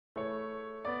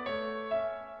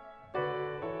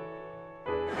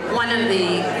One of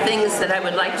the things that I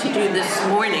would like to do this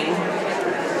morning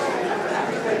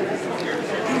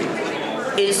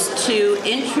is to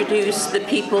introduce the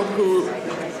people who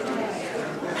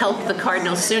helped the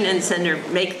Cardinal Student Center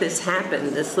make this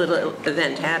happen, this little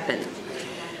event happen.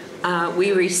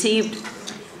 We received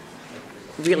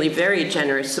really very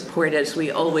generous support, as we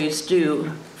always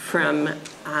do, from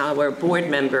our board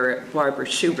member, Barbara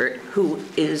Schubert, who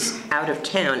is out of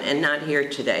town and not here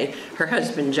today. Her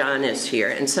husband, John, is here,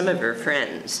 and some of her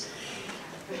friends.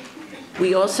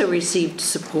 We also received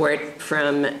support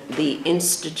from the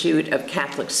Institute of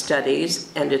Catholic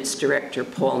Studies and its director,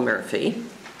 Paul Murphy.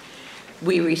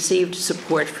 We received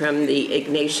support from the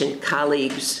Ignatian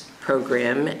Colleagues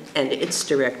Program and its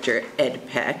director, Ed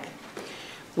Peck.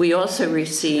 We also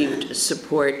received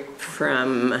support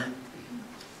from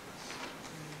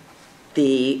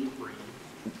the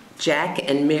Jack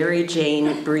and Mary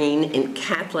Jane Breen in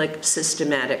Catholic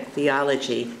Systematic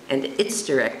Theology and its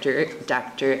director,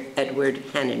 Dr. Edward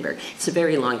Hannenberg. It's a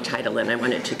very long title and I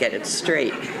wanted to get it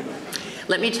straight.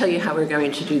 Let me tell you how we're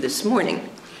going to do this morning.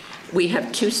 We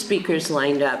have two speakers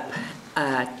lined up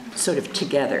sort of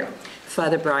together.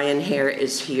 Father Bryan Hehir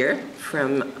is here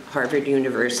from Harvard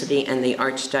University and the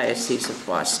Archdiocese of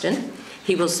Boston.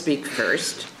 He will speak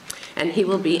first, and he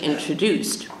will be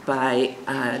introduced by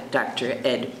Dr.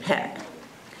 Ed Peck.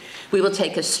 We will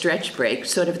take a stretch break,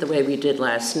 sort of the way we did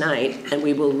last night, and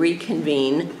we will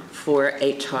reconvene for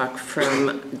a talk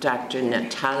from Dr.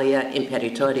 Natalia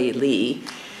Imperatori Lee.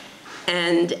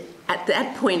 And at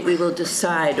that point, we will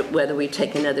decide whether we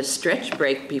take another stretch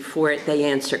break before they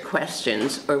answer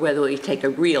questions or whether we take a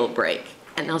real break.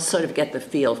 And I'll sort of get the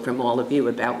feel from all of you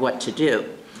about what to do.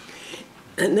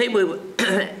 And they will,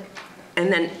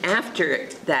 and then after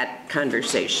that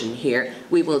conversation here,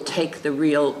 we will take the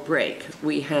real break.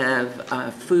 We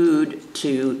have food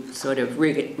to sort of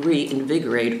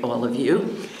reinvigorate all of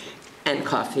you, and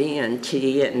coffee and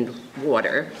tea and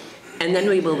water. And then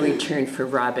we will return for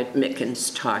Robert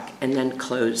Micken's talk and then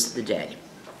close the day,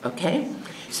 okay?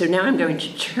 So now I'm going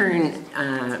to turn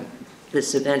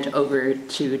this event over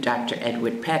to Dr.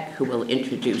 Edward Peck, who will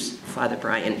introduce Father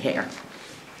Bryan Hehir.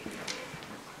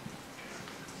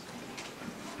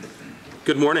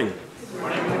 Good morning. Good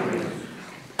morning.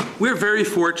 We're very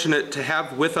fortunate to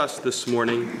have with us this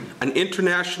morning an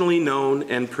internationally known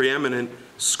and preeminent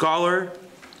scholar,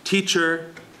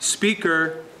 teacher,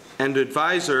 speaker, and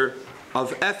advisor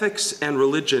of ethics and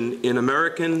religion in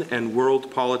American and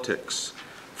world politics,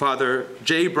 Father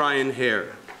J. Bryan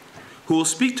Hehir, who will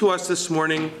speak to us this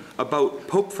morning about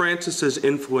Pope Francis's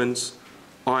influence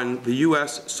on the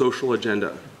U.S. social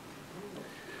agenda.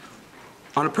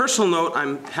 On a personal note,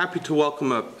 I'm happy to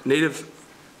welcome a native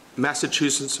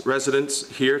Massachusetts resident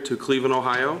here to Cleveland,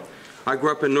 Ohio. I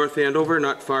grew up in North Andover,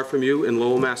 not far from you, in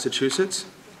Lowell, Massachusetts.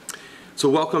 So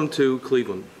welcome to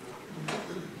Cleveland.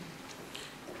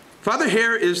 Father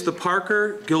Hehir is the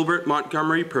Parker Gilbert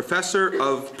Montgomery Professor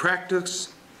of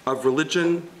Practice of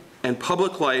Religion and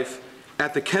Public Life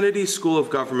at the Kennedy School of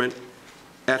Government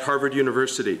at Harvard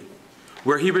University,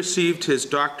 where he received his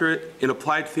doctorate in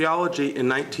applied theology in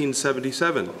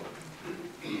 1977.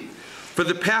 For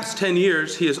the past 10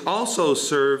 years, he has also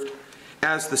served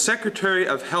as the Secretary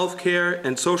of Healthcare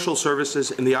and Social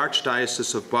Services in the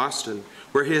Archdiocese of Boston,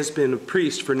 where he has been a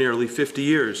priest for nearly 50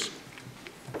 years.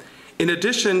 In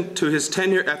addition to his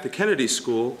tenure at the Kennedy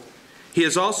School, he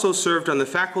has also served on the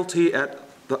faculty at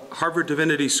the Harvard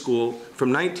Divinity School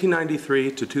from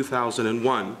 1993 to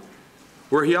 2001,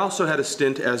 where he also had a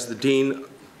stint as the dean.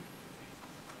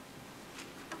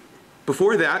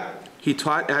 Before that, he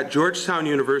taught at Georgetown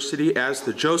University as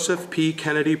the Joseph P.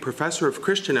 Kennedy Professor of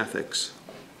Christian Ethics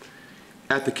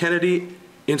at the Kennedy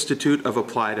Institute of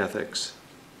Applied Ethics.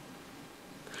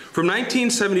 From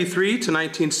 1973 to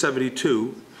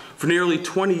 1972, for nearly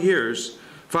 20 years,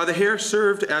 Father Hehir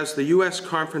served as the U.S.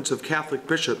 Conference of Catholic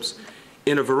Bishops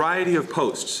in a variety of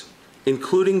posts,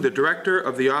 including the Director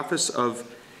of the Office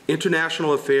of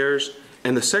International Affairs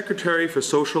and the Secretary for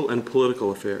Social and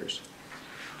Political Affairs.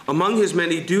 Among his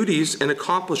many duties and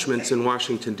accomplishments in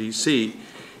Washington, D.C.,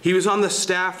 he was on the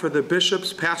staff for the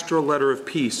Bishop's Pastoral Letter of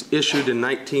Peace issued in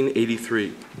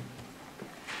 1983.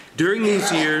 During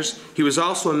these years, he was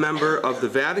also a member of the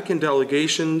Vatican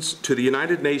delegations to the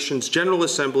United Nations General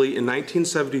Assembly in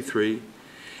 1973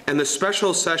 and the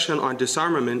Special Session on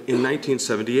Disarmament in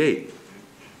 1978.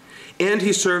 And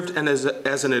he served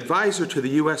as an advisor to the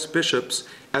U.S. bishops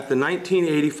at the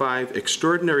 1985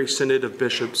 Extraordinary Synod of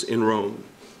Bishops in Rome.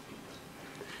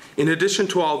 In addition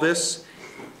to all this,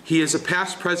 he is a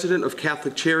past president of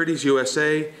Catholic Charities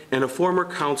USA and a former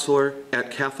counselor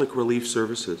at Catholic Relief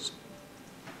Services.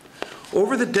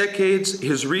 Over the decades,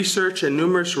 his research and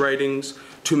numerous writings,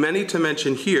 too many to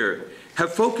mention here,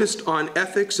 have focused on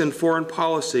ethics and foreign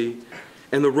policy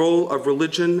and the role of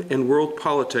religion and world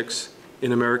politics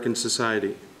in American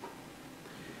society.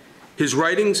 His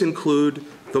writings include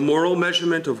The Moral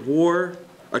Measurement of War,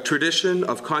 A Tradition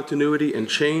of Continuity and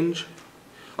Change,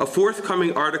 a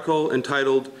forthcoming article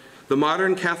entitled The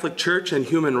Modern Catholic Church and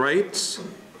Human Rights,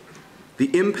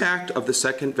 The Impact of the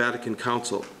Second Vatican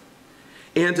Council,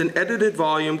 and an edited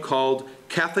volume called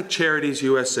Catholic Charities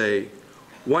USA,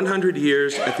 100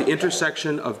 Years at the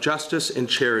Intersection of Justice and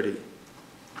Charity.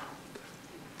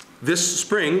 This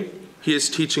spring, he is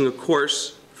teaching a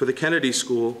course for the Kennedy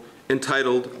School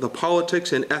entitled The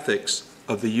Politics and Ethics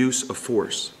of the Use of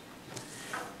Force.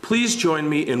 Please join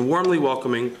me in warmly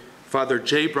welcoming Father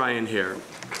J. Bryan Hehir.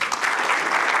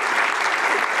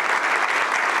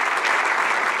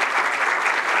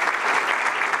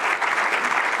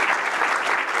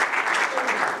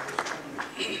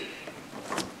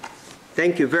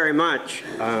 Thank you very much.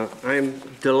 I'm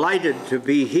delighted to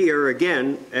be here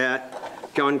again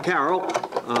at John Carroll.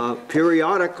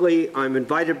 Periodically, I'm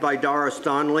invited by Doris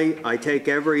Donnelly. I take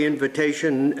every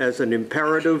invitation as an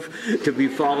imperative to be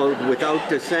followed without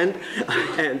dissent,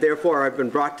 and therefore I've been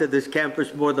brought to this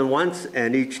campus more than once,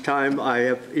 and each time I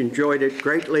have enjoyed it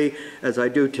greatly, as I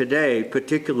do today,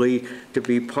 particularly to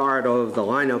be part of the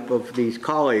lineup of these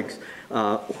colleagues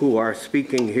who are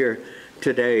speaking here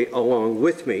today along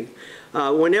with me.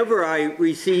 Whenever I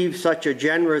receive such a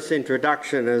generous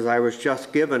introduction as I was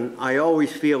just given, I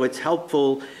always feel it's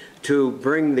helpful to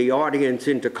bring the audience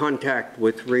into contact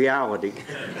with reality.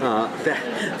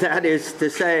 That is to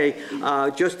say,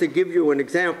 just to give you an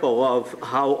example of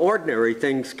how ordinary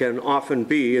things can often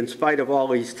be in spite of all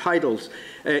these titles.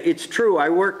 It's true, I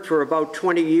worked for about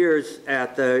 20 years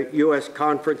at the U.S.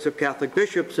 Conference of Catholic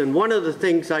Bishops, and one of the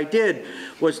things I did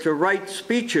was to write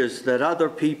speeches that other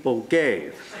people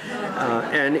gave.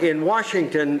 And in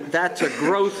Washington, that's a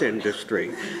growth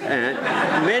industry. And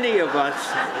many of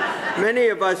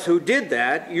us who did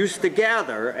that used to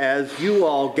gather, as you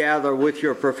all gather with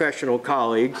your professional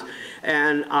colleagues,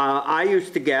 and I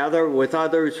used to gather with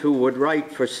others who would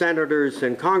write for senators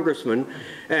and congressmen.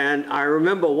 And I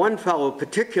remember one fellow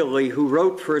particularly who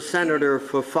wrote for a senator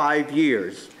for 5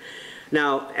 years.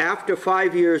 Now, after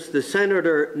 5 years, the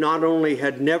senator not only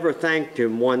had never thanked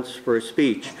him once for a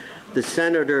speech, the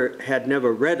senator had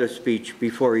never read a speech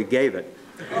before he gave it.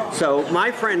 So my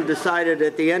friend decided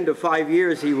at the end of 5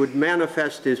 years he would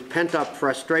manifest his pent-up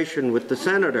frustration with the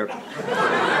senator.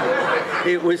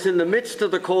 It was in the midst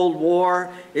of the Cold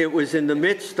War. It was in the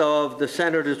midst of the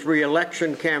senator's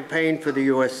re-election campaign for the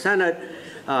U.S. Senate.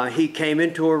 He came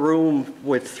into a room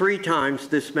with 3 times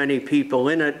this many people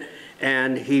in it,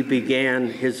 and he began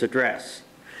his address.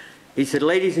 He said,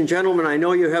 "Ladies and gentlemen, I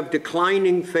know you have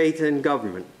declining faith in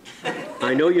government.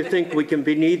 I know you think we can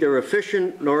be neither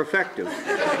efficient nor effective.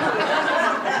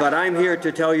 But I'm here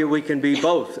to tell you we can be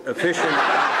both efficient."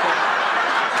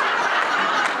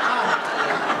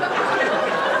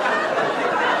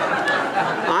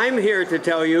 I'm here to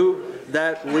tell you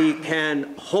that we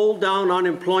can hold down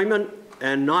unemployment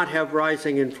and not have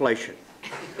rising inflation.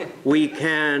 We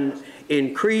can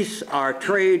increase our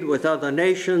trade with other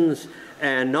nations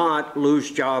and not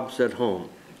lose jobs at home.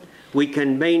 We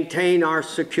can maintain our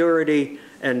security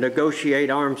and negotiate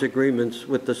arms agreements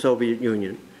with the Soviet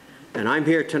Union. And I'm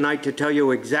here tonight to tell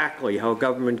you exactly how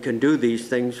government can do these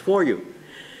things for you.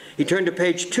 He turned to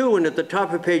page 2, and at the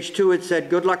top of page 2 it said,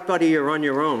 "Good luck, buddy, you're on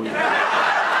your own."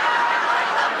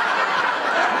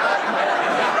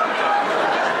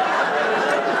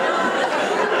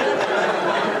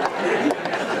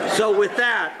 So with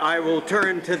that, I will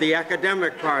turn to the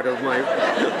academic part of my...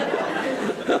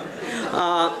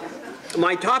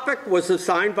 My topic was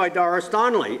assigned by Doris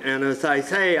Donnelly, and as I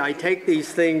say, I take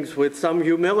these things with some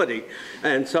humility.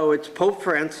 And so it's Pope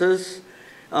Francis,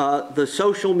 the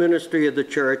social ministry of the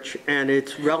Church, and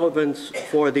its relevance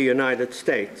for the United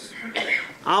States.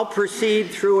 I'll proceed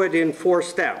through it in 4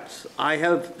 steps. I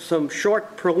have some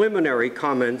short preliminary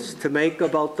comments to make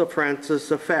about the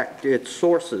Francis effect, its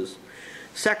sources.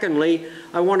 Secondly,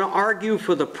 I want to argue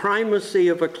for the primacy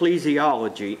of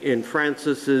ecclesiology in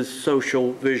Francis's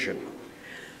social vision.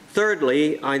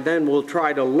 Thirdly, I then will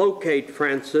try to locate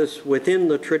Francis within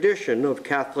the tradition of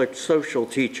Catholic social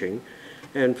teaching,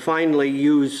 and finally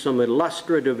use some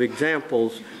illustrative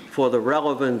examples for the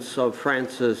relevance of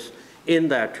Francis in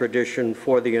that tradition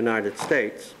for the United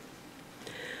States.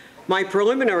 My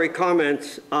preliminary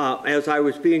comments, as I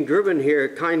was being driven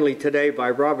here kindly today by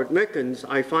Robert Mickens,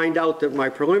 I find out that my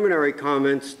preliminary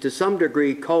comments to some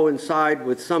degree coincide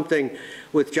with something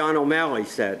with John O'Malley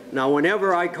said. Now,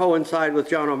 whenever I coincide with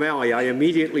John O'Malley, I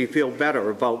immediately feel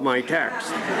better about my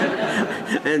text.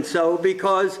 And so,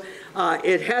 because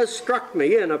it has struck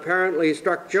me, and apparently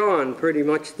struck John pretty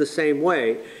much the same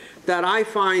way, that I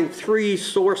find three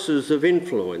sources of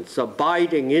influence,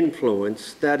 abiding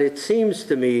influence, that it seems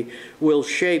to me will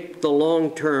shape the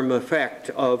long-term effect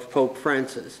of Pope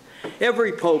Francis.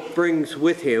 Every pope brings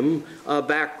with him a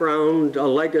background, a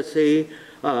legacy,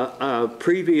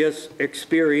 previous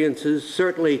experiences.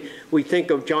 Certainly, we think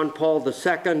of John Paul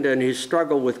II and his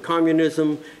struggle with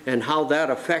communism and how that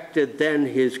affected then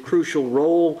his crucial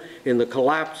role in the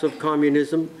collapse of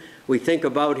communism. We think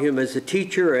about him as a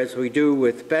teacher, as we do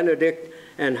with Benedict,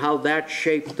 and how that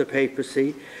shaped the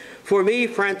papacy. For me,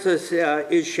 Francis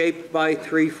is shaped by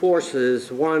three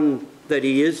forces. One, that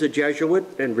he is a Jesuit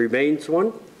and remains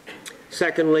one.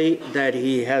 Secondly, that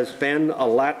he has been a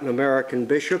Latin American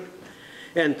bishop.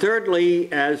 And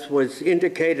thirdly, as was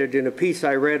indicated in a piece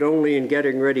I read only in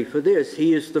getting ready for this,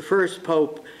 he is the first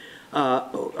pope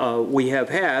we have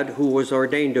had who was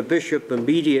ordained a bishop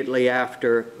immediately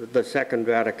after the Second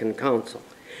Vatican Council.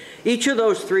 Each of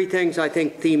those three things, I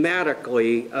think,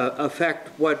 thematically affect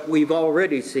what we've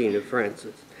already seen of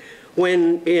Francis.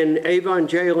 When in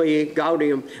Evangelii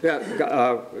Gaudium,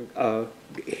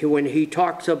 when he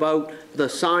talks about the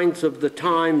signs of the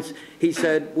times, he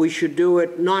said we should do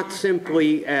it not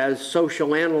simply as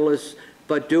social analysts,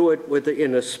 but do it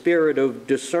in a spirit of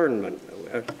discernment,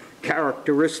 a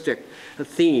characteristic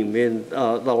theme in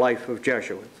the life of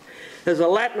Jesuits. As a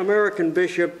Latin American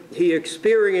bishop, he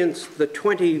experienced the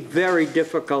 20 very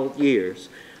difficult years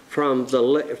from the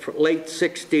late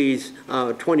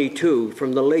 60s, 22,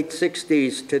 from the late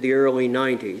 60s to the early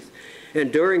 90s.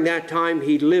 And during that time,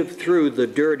 he lived through the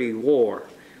Dirty War,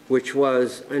 which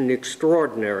was an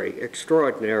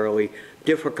extraordinarily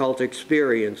difficult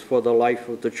experience for the life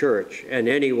of the church and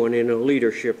anyone in a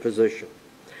leadership position.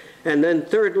 And then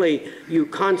thirdly, you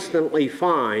constantly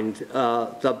find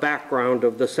the background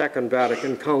of the Second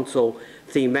Vatican Council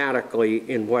thematically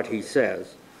in what he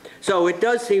says. So it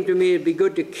does seem to me it'd be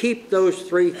good to keep those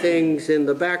three things in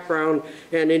the background,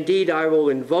 and indeed I will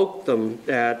invoke them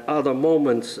at other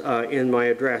moments in my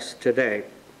address today.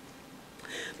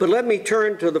 But let me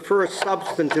turn to the first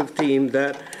substantive theme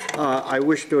that I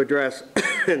wish to address,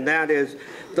 and that is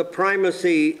the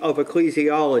primacy of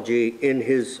ecclesiology in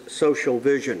his social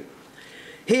vision.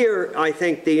 Here, I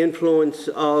think the influence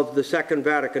of the Second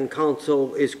Vatican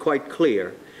Council is quite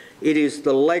clear. It is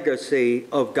the legacy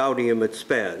of Gaudium et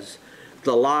Spes,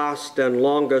 the last and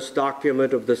longest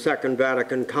document of the Second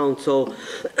Vatican Council,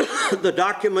 the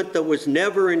document that was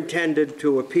never intended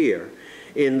to appear.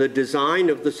 In the design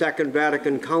of the Second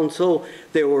Vatican Council,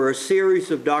 there were a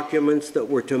series of documents that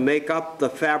were to make up the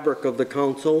fabric of the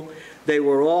Council. They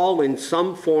were all in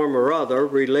some form or other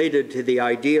related to the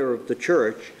idea of the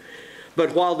Church.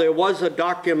 But while there was a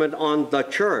document on the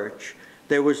Church,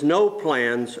 there was no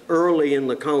plans early in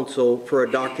the Council for a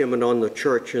document on the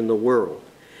Church in the world.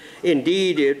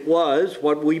 Indeed, it was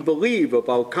what we believe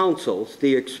about councils,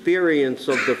 the experience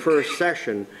of the first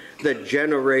session, that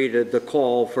generated the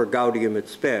call for Gaudium et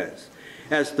Spes.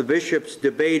 As the bishops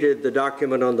debated the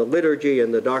document on the liturgy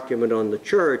and the document on the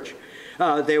Church,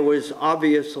 there was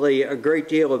obviously a great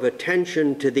deal of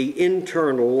attention to the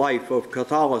internal life of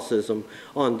Catholicism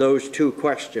on those two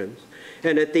questions.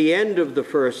 And at the end of the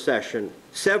first session,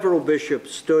 several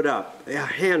bishops stood up, a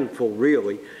handful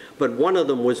really, but one of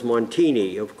them was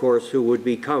Montini, of course, who would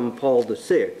become Paul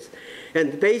VI.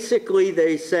 And basically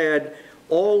they said,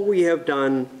 all we have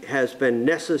done has been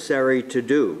necessary to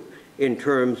do in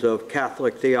terms of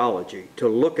Catholic theology, to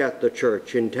look at the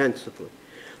Church intensively.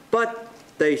 But,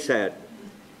 they said,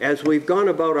 as we've gone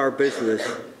about our business,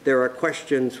 there are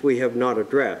questions we have not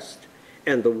addressed,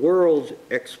 and the world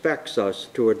expects us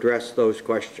to address those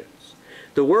questions.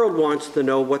 The world wants to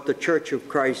know what the Church of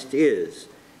Christ is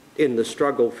in the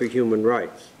struggle for human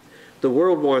rights. The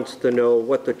world wants to know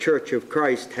what the Church of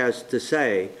Christ has to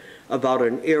say about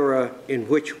an era in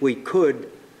which we could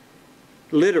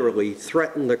literally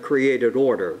threaten the created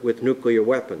order with nuclear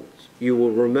weapons. You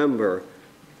will remember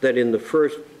that in the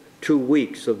first 2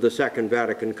 weeks of the Second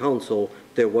Vatican Council,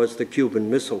 there was the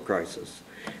Cuban Missile Crisis.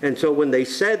 And so when they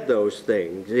said those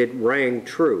things, it rang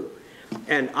true.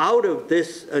 And out of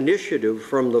this initiative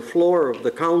from the floor of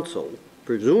the Council,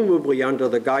 presumably under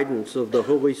the guidance of the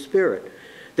Holy Spirit,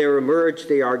 there emerged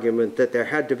the argument that there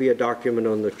had to be a document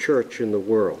on the Church in the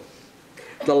world,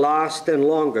 the last and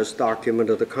longest document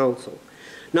of the Council.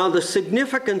 Now, the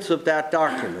significance of that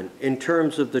document in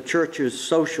terms of the church's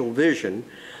social vision,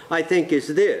 I think, is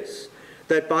this,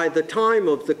 that by the time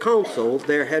of the council,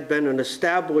 there had been an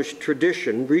established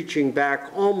tradition reaching back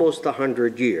almost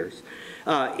 100 years,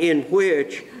 in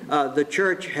which the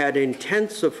church had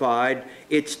intensified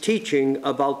its teaching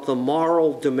about the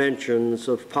moral dimensions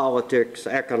of politics,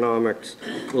 economics,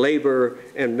 labor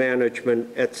and management,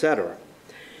 etc.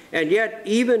 And yet,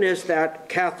 even as that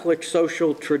Catholic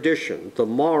social tradition, the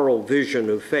moral vision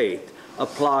of faith,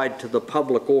 applied to the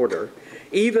public order,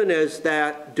 even as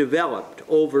that developed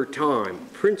over time,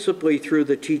 principally through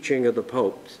the teaching of the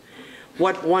popes,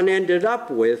 what one ended up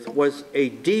with was a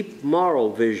deep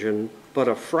moral vision, but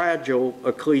a fragile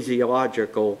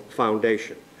ecclesiological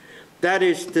foundation. That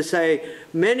is to say,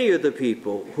 many of the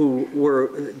people who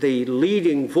were the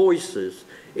leading voices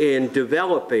in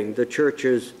developing the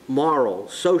church's moral,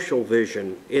 social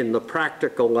vision in the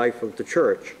practical life of the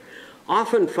church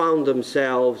often found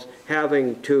themselves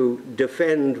having to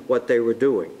defend what they were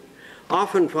doing,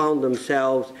 often found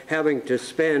themselves having to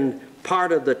spend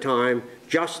part of the time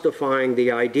justifying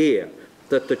the idea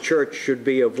that the church should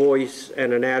be a voice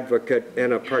and an advocate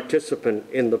and a participant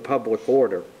in the public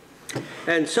order.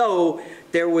 And so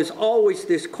there was always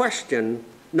this question,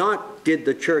 not did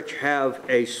the church have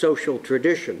a social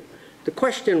tradition? The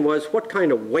question was what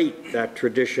kind of weight that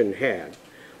tradition had.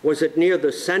 Was it near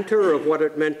the center of what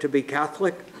it meant to be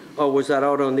Catholic, or was that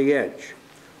out on the edge?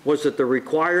 Was it the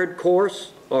required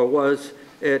course, or was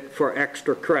it for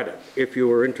extra credit, if you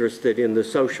were interested in the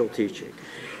social teaching?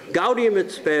 Gaudium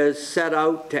et Spes set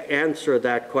out to answer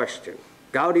that question.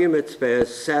 Gaudium et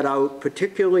Spes set out,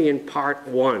 particularly in part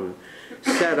 1,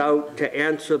 set out to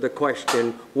answer the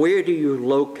question, where do you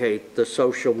locate the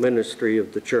social ministry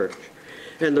of the church?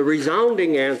 And the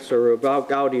resounding answer about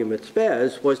Gaudium et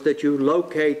Spes was that you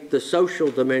locate the social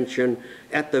dimension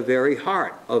at the very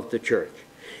heart of the church.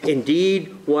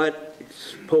 Indeed, what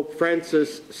Pope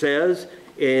Francis says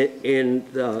in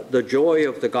the Joy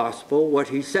of the Gospel, what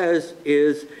he says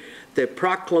is the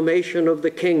proclamation of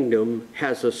the kingdom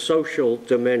has a social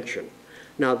dimension.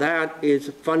 Now that is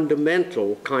a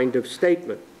fundamental kind of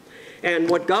statement. And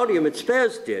what Gaudium et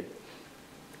Spes did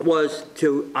was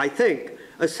to, I think,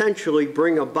 essentially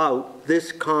bring about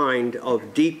this kind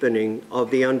of deepening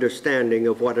of the understanding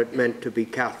of what it meant to be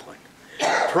Catholic.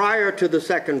 Prior to the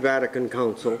Second Vatican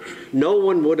Council, no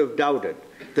one would have doubted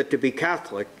that to be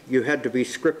Catholic, you had to be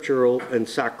scriptural and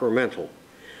sacramental.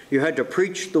 You had to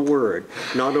preach the word,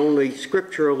 not only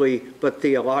scripturally, but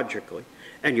theologically,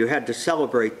 and you had to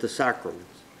celebrate the sacraments.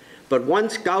 But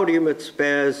once Gaudium et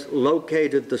Spes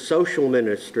located the social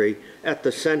ministry at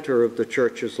the center of the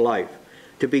church's life,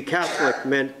 to be Catholic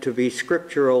meant to be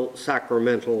scriptural,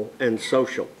 sacramental, and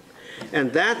social.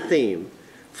 And that theme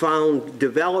found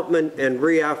development and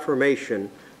reaffirmation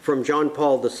from John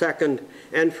Paul II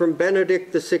and from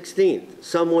Benedict XVI,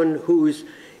 someone whose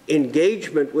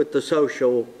engagement with the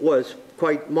social was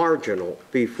quite marginal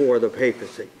before the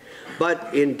papacy.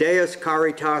 But in Deus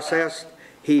Caritas Est,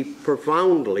 he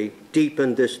profoundly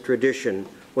deepened this tradition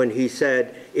when he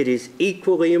said, it is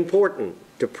equally important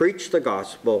to preach the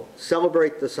gospel,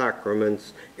 celebrate the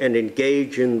sacraments, and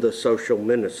engage in the social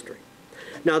ministry.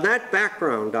 Now that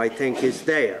background, I think, is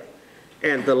there.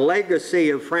 And the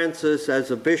legacy of Francis as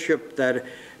a bishop that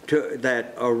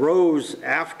arose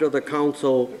after the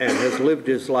council and has lived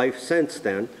his life since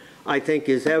then, I think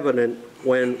is evident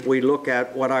when we look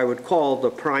at what I would call the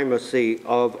primacy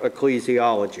of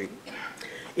ecclesiology.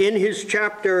 In his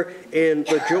chapter in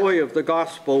The Joy of the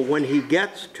Gospel, when he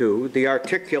gets to the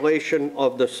articulation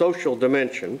of the social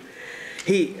dimension,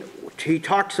 he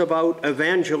talks about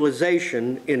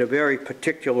evangelization in a very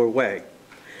particular way.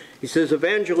 He says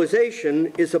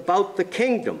evangelization is about the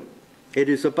kingdom. It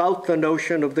is about the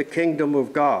notion of the kingdom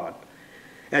of God.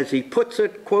 As he puts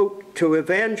it, quote, to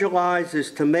evangelize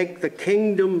is to make the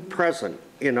kingdom present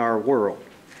in our world.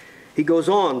 He goes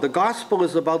on, the gospel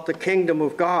is about the kingdom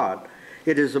of God.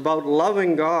 It is about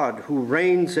loving God who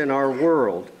reigns in our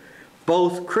world.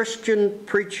 Both Christian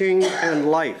preaching and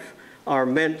life are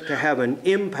meant to have an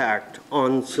impact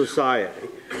on society.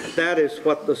 That is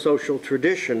what the social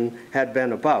tradition had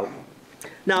been about.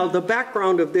 Now, the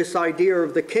background of this idea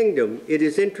of the kingdom, it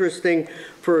is interesting,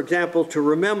 for example, to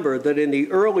remember that in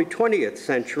the early 20th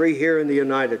century here in the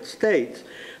United States,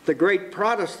 the great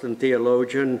Protestant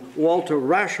theologian Walter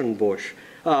Rauschenbusch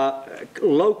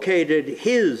located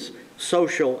his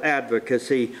social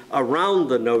advocacy around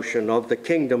the notion of the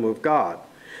kingdom of God.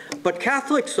 But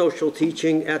Catholic social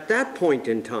teaching at that point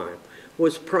in time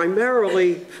was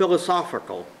primarily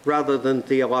philosophical rather than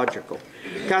theological.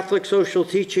 Catholic social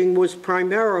teaching was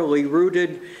primarily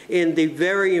rooted in the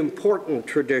very important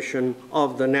tradition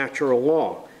of the natural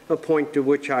law, a point to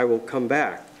which I will come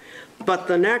back. But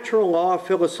the natural law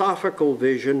philosophical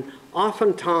vision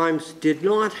oftentimes did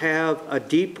not have a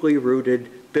deeply rooted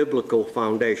biblical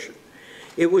foundation.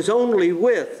 It was only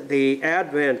with the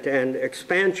advent and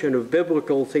expansion of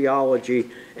biblical theology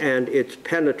and its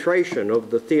penetration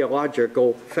of the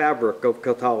theological fabric of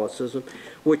Catholicism,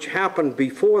 which happened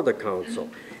before the Council.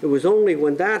 It was only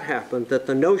when that happened that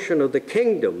the notion of the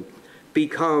kingdom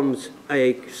becomes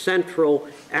a central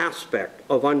aspect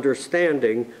of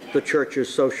understanding the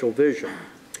Church's social vision.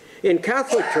 In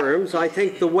Catholic terms, I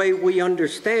think the way we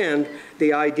understand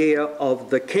the idea of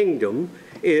the kingdom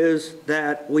is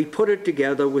that we put it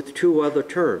together with two other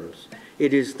terms.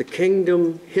 It is the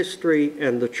kingdom, history,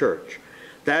 and the church.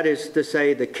 That is to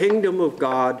say, the kingdom of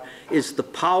God is the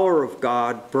power of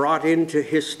God brought into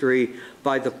history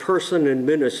by the person and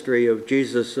ministry of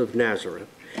Jesus of Nazareth.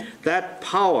 That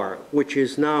power, which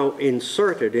is now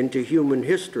inserted into human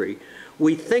history,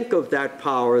 we think of that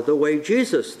power the way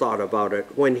Jesus thought about it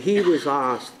when he was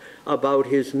asked about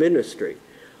his ministry.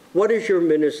 What is your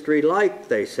ministry like,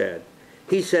 they said.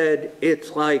 He said,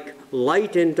 it's like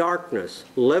light in darkness,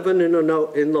 leaven in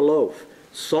the loaf,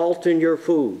 salt in your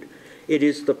food. It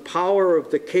is the power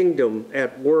of the kingdom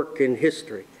at work in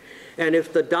history. And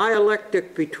if the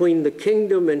dialectic between the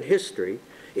kingdom and history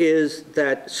is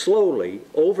that slowly,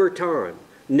 over time,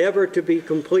 never to be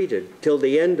completed till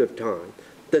the end of time,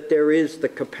 that there is the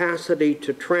capacity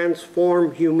to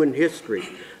transform human history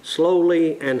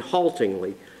slowly and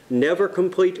haltingly, never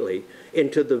completely,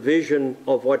 into the vision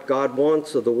of what God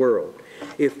wants of the world.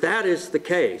 If that is the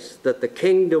case, that the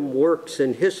kingdom works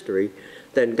in history,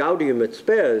 then Gaudium et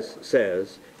Spes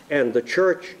says, and the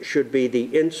church should be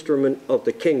the instrument of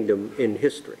the kingdom in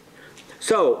history.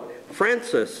 So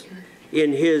Francis,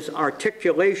 in his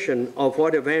articulation of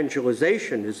what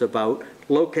evangelization is about,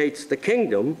 locates the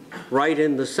kingdom right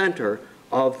in the center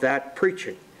of that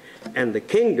preaching. And the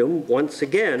kingdom, once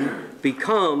again,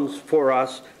 becomes for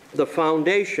us the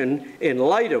foundation in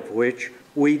light of which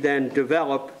we then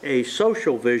develop a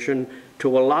social vision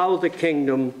to allow the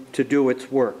kingdom to do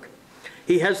its work.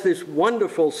 He has this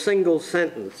wonderful single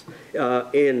sentence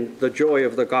in The Joy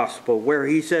of the Gospel where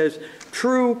he says,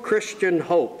 true Christian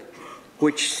hope,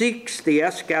 which seeks the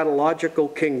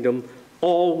eschatological kingdom,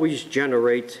 always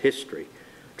generates history.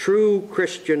 True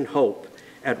Christian hope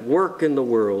at work in the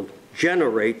world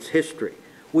generates history.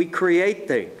 We create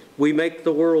things. We make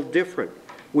the world different.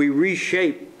 We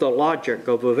reshape the logic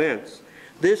of events.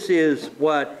 This is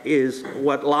what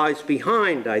lies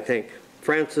behind, I think,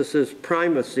 Francis's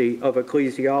primacy of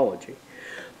ecclesiology.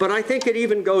 But I think it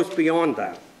even goes beyond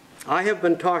that. I have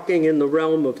been talking in the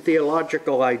realm of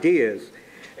theological ideas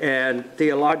and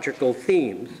theological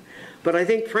themes, but I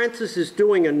think Francis is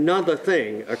doing another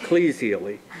thing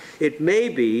ecclesially. It may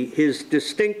be his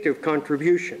distinctive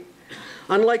contribution.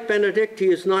 Unlike Benedict, he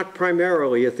is not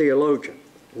primarily a theologian.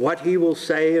 What he will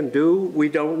say and do, we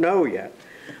don't know yet.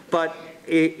 But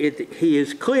he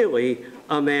is clearly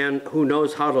a man who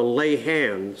knows how to lay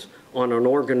hands on an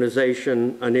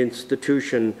organization, an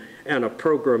institution, and a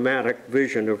programmatic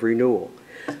vision of renewal.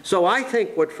 So I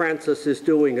think what Francis is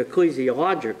doing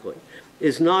ecclesiologically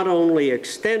is not only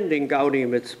extending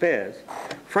Gaudium et Spes.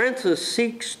 Francis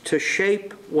seeks to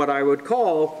shape what I would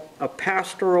call a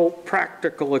pastoral,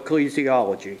 practical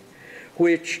ecclesiology,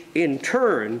 which in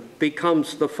turn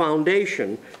becomes the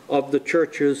foundation of the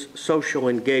church's social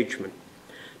engagement.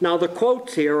 Now, the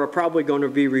quotes here are probably going to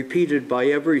be repeated by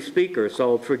every speaker,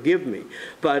 so forgive me.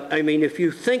 But, I mean, if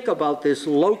you think about this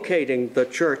locating the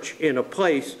church in a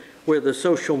place where the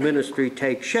social ministry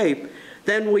takes shape,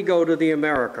 then we go to the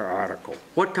America article.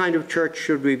 What kind of church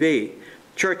should we be?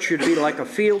 Church should be like a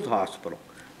field hospital.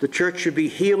 The church should be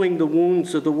healing the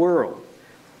wounds of the world.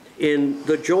 In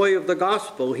The Joy of the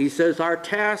Gospel, he says, our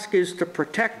task is to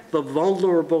protect the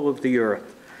vulnerable of the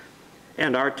earth.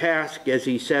 And our task, as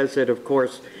he says it, of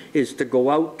course, is to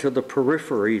go out to the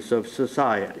peripheries of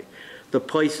society, the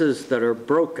places that are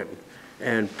broken,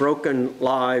 and broken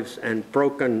lives and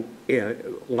broken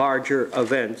larger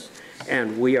events,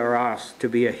 and we are asked to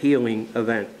be a healing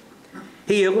event.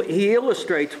 He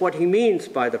illustrates what he means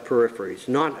by the peripheries,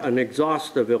 not an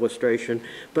exhaustive illustration,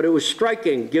 but it was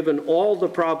striking, given all the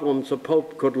problems a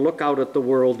pope could look out at the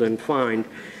world and find.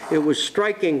 It was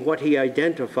striking what he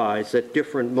identifies at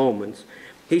different moments.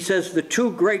 He says the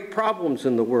two great problems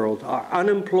in the world are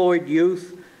unemployed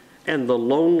youth and the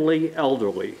lonely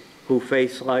elderly, who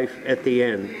face life at the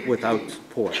end without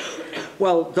support.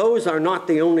 Well, those are not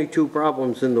the only two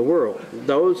problems in the world.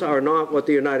 Those are not what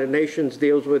the United Nations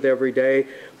deals with every day.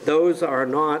 Those are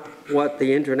not what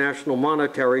the International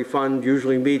Monetary Fund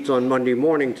usually meets on Monday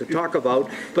morning to talk about.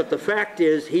 But the fact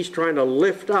is, he's trying to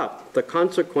lift up the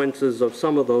consequences of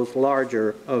some of those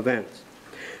larger events.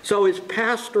 So his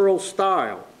pastoral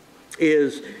style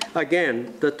is,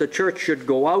 again, that the church should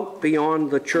go out beyond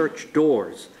the church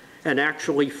doors and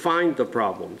actually find the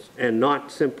problems and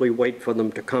not simply wait for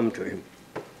them to come to him.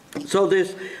 So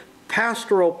this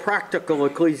pastoral practical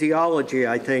ecclesiology,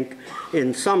 I think,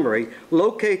 in summary,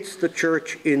 locates the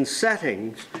church in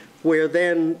settings where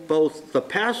then both the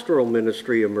pastoral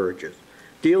ministry emerges,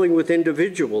 dealing with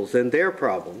individuals and their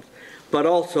problems, but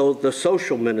also the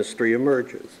social ministry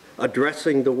emerges,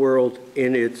 addressing the world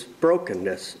in its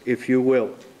brokenness, if you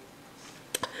will.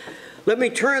 Let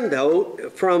me turn, though,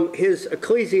 from his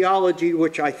ecclesiology,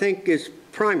 which I think is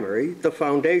primary, the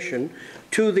foundation,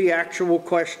 to the actual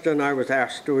question I was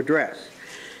asked to address.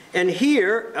 And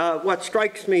here, what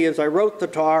strikes me as I wrote the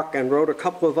talk and wrote a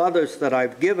couple of others that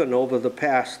I've given over the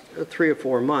past 3 or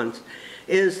 4 months,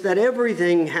 is that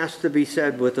everything has to be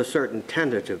said with a certain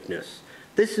tentativeness.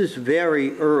 This is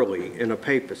very early in a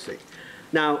papacy.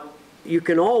 Now, you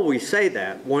can always say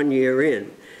that 1 year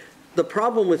in. The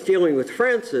problem with dealing with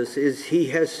Francis is he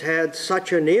has had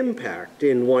such an impact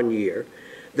in 1 year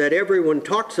that everyone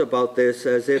talks about this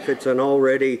as if it's an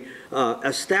already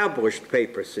established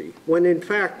papacy, when in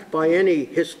fact, by any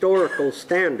historical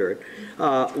standard,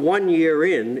 1 year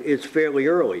in is fairly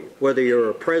early, whether you're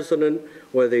a president,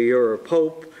 whether you're a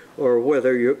pope, or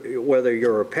whether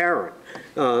you're a parent.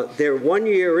 1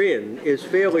 year in is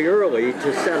fairly early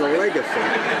to set a legacy.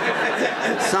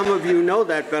 Some of you know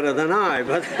that better than I,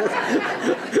 but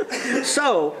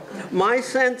so my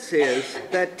sense is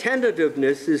that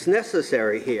tentativeness is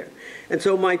necessary here. And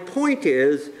so my point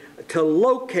is to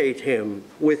locate him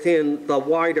within the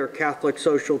wider Catholic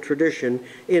social tradition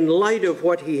in light of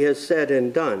what he has said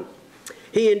and done.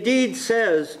 He indeed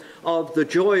says of the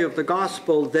joy of the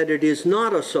gospel that it is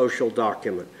not a social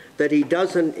document, that he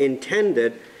doesn't intend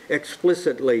it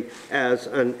explicitly as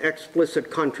an explicit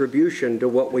contribution to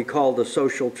what we call the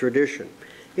social tradition.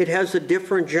 It has a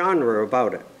different genre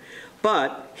about it.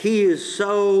 But he is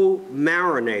so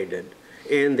marinated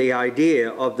in the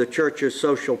idea of the church's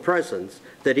social presence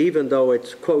that even though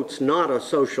it's, quotes, not a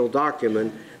social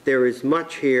document, there is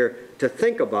much here to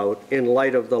think about in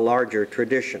light of the larger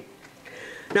tradition.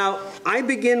 Now, I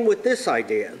begin with this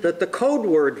idea that the code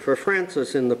word for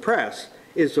Francis in the press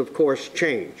is, of course,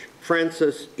 change.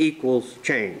 Francis equals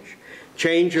change.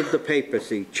 Change of the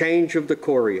papacy, change of the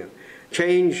Curia,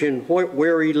 change in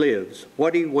where he lives,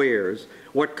 what he wears,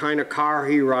 what kind of car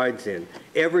he rides in.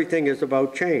 Everything is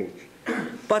about change.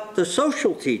 But the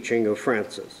social teaching of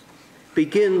Francis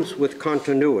begins with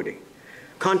continuity.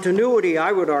 Continuity,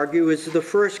 I would argue, is the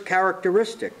first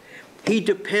characteristic. He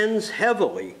depends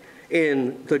heavily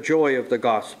in the joy of the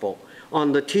gospel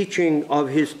on the teaching of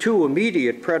his two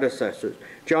immediate predecessors,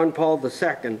 John Paul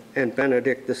II and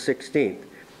Benedict XVI.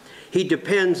 He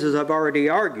depends, as I've already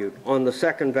argued, on the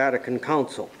Second Vatican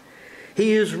Council.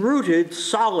 He is rooted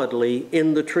solidly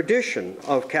in the tradition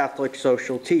of Catholic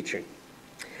social teaching.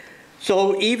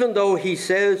 So even though he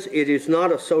says it is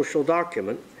not a social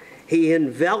document, he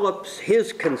envelops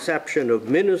his conception of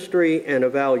ministry and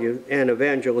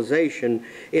evangelization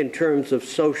in terms of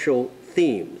social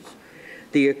themes.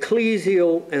 The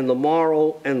ecclesial and the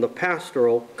moral and the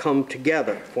pastoral come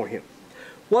together for him.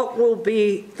 What will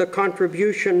be the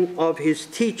contribution of his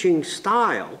teaching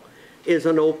style is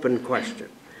an open question.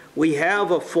 We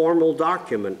have a formal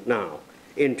document now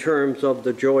in terms of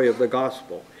the joy of the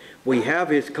gospel. We have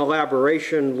his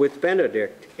collaboration with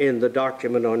Benedict in the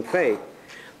document on faith.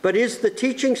 But is the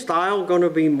teaching style going to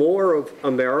be more of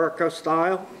America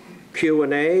style,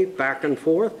 Q&A, back and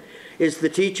forth? Is the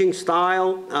teaching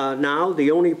style now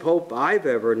the only pope I've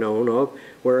ever known of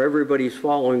where everybody's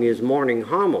following his morning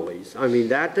homilies? I mean,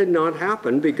 that did not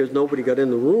happen because nobody got in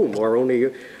the room, or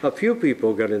only a few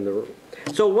people got in the room.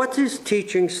 So what's his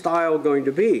teaching style going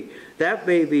to be? That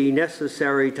may be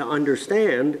necessary to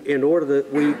understand in order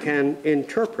that we can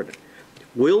interpret it.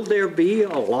 Will there be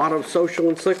a lot of social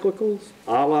encyclicals,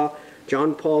 a la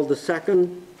John Paul II?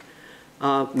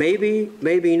 Maybe,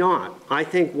 maybe not. I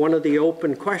think one of the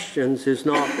open questions is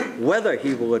not whether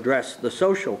he will address the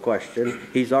social question.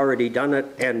 He's already done it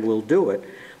and will do it.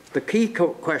 The key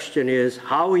question is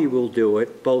how he will do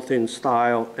it, both in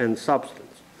style and substance.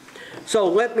 So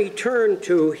let me turn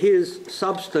to his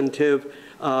substantive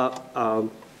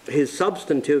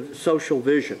social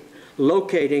vision,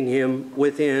 locating him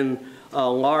within a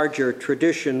larger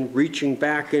tradition reaching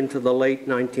back into the late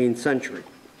 19th century.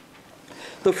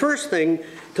 The first thing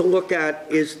to look at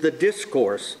is the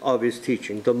discourse of his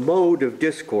teaching, the mode of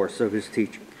discourse of his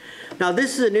teaching. Now,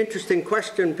 this is an interesting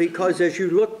question because as you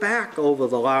look back over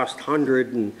the last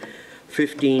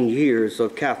 115 years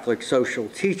of Catholic social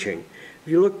teaching,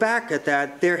 if you look back at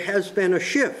that, there has been a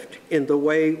shift in the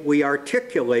way we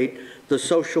articulate the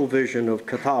social vision of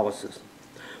Catholicism.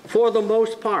 For the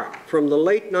most part, from the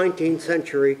late 19th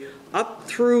century up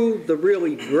through the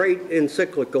really great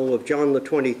encyclical of John the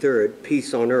 23rd,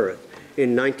 Peace on Earth,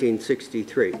 in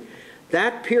 1963.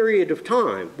 That period of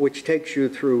time, which takes you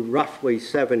through roughly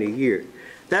 70 years,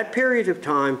 that period of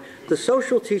time, the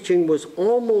social teaching was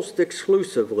almost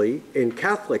exclusively, in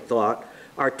Catholic thought,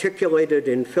 articulated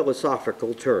in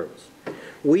philosophical terms.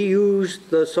 We used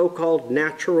the so-called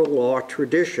natural law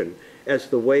tradition as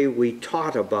the way we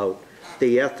taught about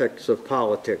the ethics of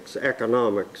politics,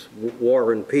 economics,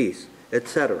 war and peace,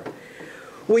 etc.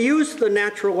 We used the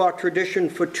natural law tradition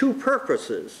for two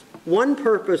purposes. One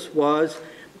purpose was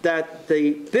that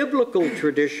the biblical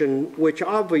tradition, which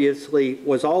obviously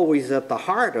was always at the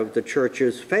heart of the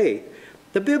church's faith,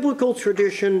 the biblical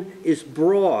tradition is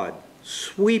broad,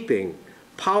 sweeping,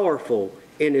 powerful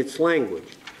in its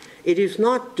language. It is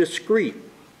not discrete,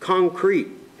 concrete,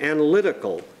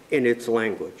 analytical in its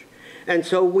language. And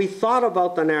so we thought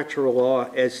about the natural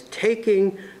law as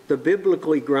taking the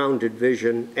biblically grounded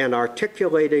vision and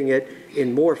articulating it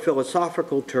in more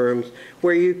philosophical terms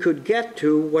where you could get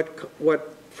to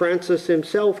what Francis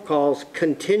himself calls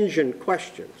contingent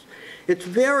questions. It's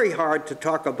very hard to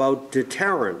talk about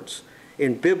deterrence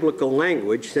in biblical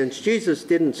language since Jesus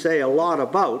didn't say a lot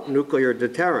about nuclear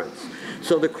deterrence.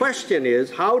 So the question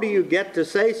is, how do you get to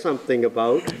say something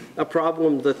about a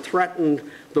problem that threatened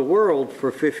the world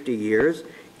for 50 years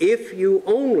if you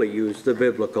only use the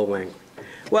biblical language?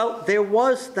 Well, there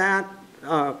was that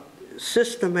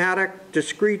systematic,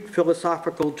 discrete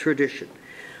philosophical tradition,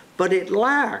 but it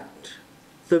lacked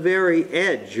the very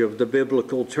edge of the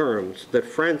biblical terms that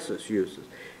Francis uses.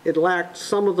 It lacked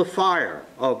some of the fire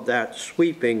of that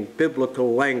sweeping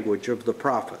biblical language of the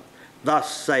prophet. Thus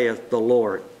saith the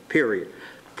Lord, period.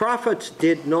 Prophets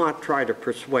did not try to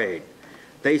persuade.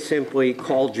 They simply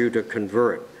called you to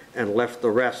convert and left the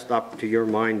rest up to your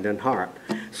mind and heart.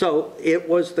 So it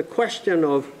was the question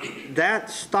of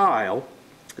that style,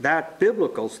 that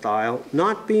biblical style,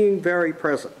 not being very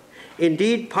present.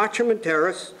 Indeed,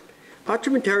 Parchamenteris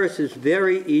is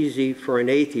very easy for an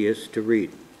atheist to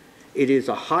read. It is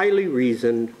a highly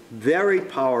reasoned, very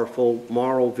powerful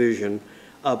moral vision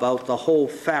about the whole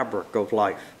fabric of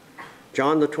life.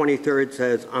 John the 23rd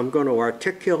says, I'm going to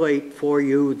articulate for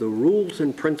you the rules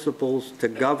and principles to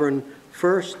govern,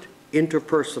 first,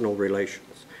 interpersonal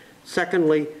relations.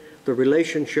 Secondly, the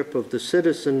relationship of the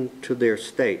citizen to their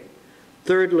state.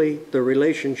 Thirdly, the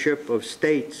relationship of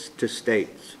states to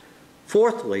states.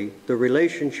 Fourthly, the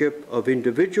relationship of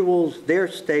individuals, their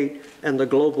state, and the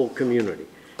global community.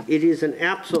 It is an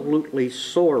absolutely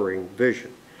soaring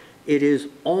vision. It is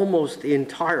almost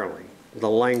entirely the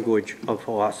language of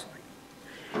philosophy.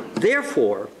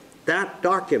 Therefore, that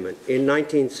document in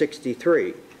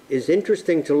 1963 is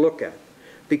interesting to look at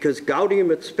because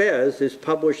Gaudium et Spes is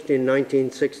published in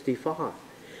 1965.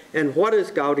 And what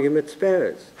is Gaudium et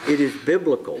Spes? It is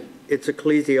biblical, it's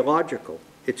ecclesiological,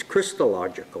 it's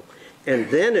Christological, and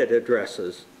then it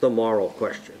addresses the moral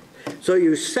question. So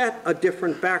you set a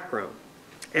different background.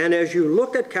 And as you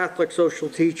look at Catholic social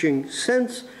teaching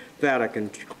since Vatican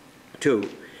II,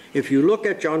 if you look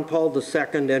at John Paul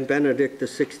II and Benedict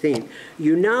XVI,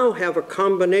 you now have a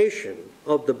combination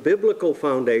of the biblical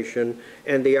foundation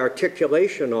and the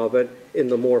articulation of it in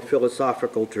the more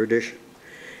philosophical tradition.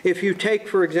 If you take,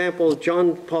 for example,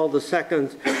 John Paul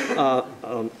II's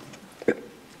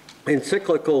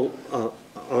encyclical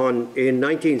in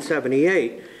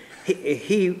 1978,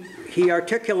 he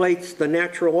articulates the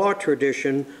natural law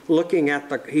tradition looking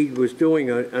at he was doing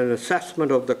an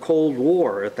assessment of the Cold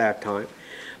War at that time.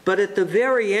 But at the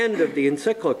very end of the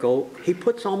encyclical, he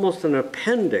puts almost an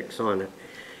appendix on it.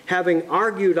 Having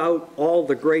argued out all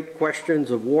the great questions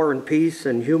of war and peace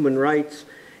and human rights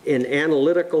in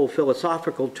analytical,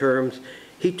 philosophical terms,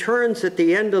 he turns at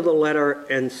the end of the letter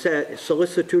and says,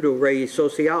 Solicitudo Rei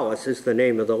Socialis is the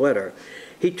name of the letter.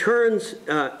 He turns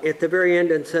at the very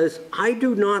end and says, I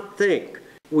do not think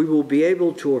we will be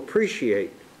able to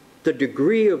appreciate the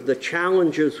degree of the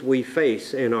challenges we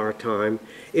face in our time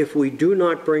if we do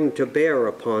not bring to bear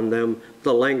upon them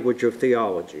the language of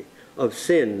theology, of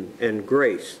sin and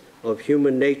grace, of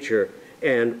human nature,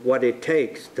 and what it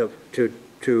takes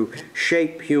to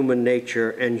shape human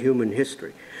nature and human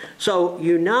history. So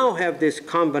you now have this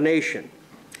combination.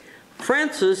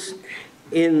 Francis,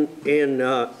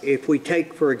 if we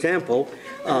take, for example,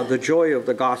 the joy of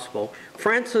the gospel,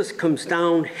 Francis comes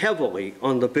down heavily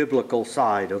on the biblical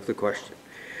side of the question.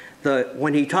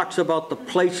 When he talks about the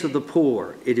place of the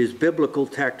poor, it is biblical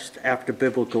text after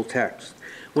biblical text.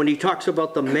 When he talks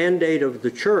about the mandate of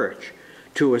the church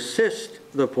to assist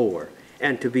the poor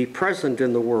and to be present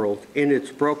in the world in its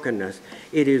brokenness,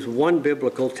 it is one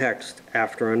biblical text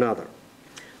after another.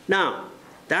 Now,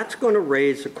 that's going to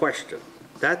raise a question.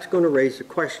 That's going to raise a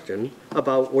question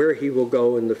about where he will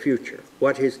go in the future,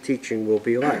 what his teaching will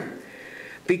be like.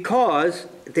 Because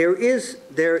there is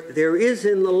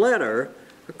in the letter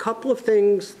a couple of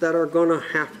things that are going to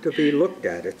have to be looked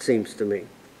at, it seems to me.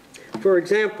 For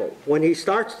example, when he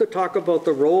starts to talk about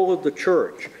the role of the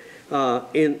church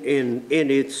in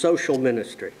its social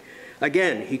ministry,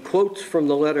 again, he quotes from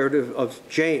the letter of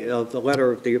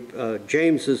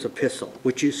James's epistle,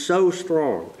 which is so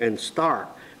strong and stark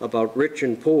about rich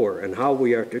and poor and how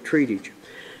we are to treat each other.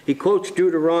 He quotes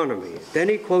Deuteronomy, then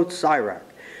he quotes Sirach,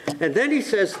 and then he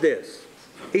says this.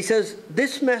 He says,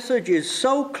 this message is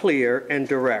so clear and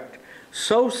direct,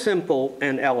 so simple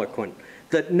and eloquent,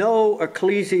 that no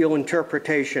ecclesial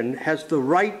interpretation has the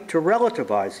right to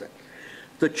relativize it.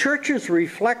 The church's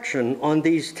reflection on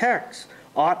these texts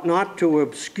ought not to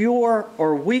obscure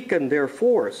or weaken their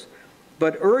force,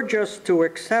 but urge us to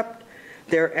accept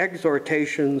their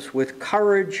exhortations with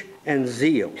courage and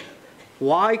zeal.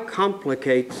 Why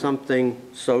complicate something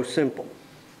so simple?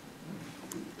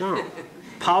 Now,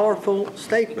 powerful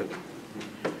statement.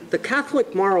 The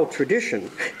Catholic moral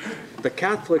tradition, the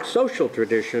Catholic social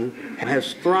tradition,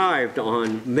 has thrived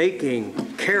on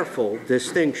making careful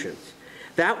distinctions.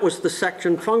 That was the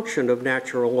section function of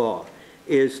natural law,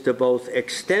 is to both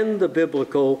extend the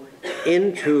biblical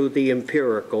into the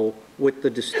empirical with the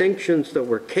distinctions that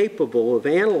were capable of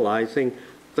analyzing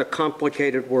the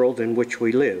complicated world in which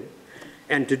we live,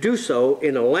 and to do so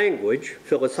in a language,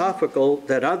 philosophical,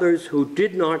 that others who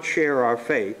did not share our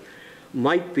faith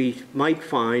might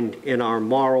find in our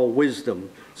moral wisdom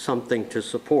something to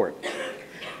support.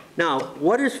 Now,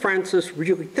 what does Francis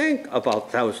really think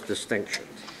about those distinctions?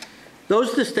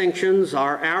 Those distinctions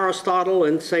are Aristotle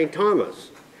and St. Thomas.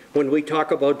 When we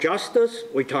talk about justice,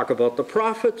 we talk about the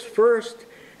prophets first,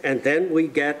 and then we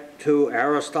get to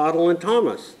Aristotle and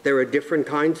Thomas. There are different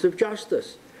kinds of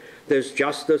justice. There's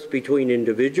justice between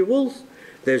individuals.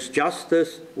 There's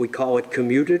justice, we call it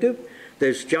commutative.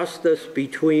 There's justice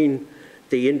between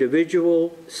the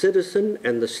individual citizen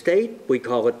and the state. We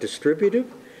call it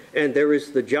distributive. And there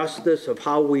is the justice of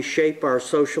how we shape our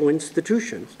social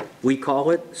institutions. We call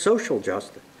it social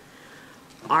justice.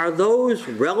 Are those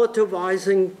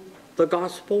relativizing the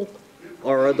gospel,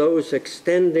 or are those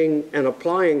extending and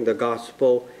applying the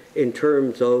gospel in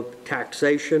terms of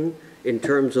taxation, in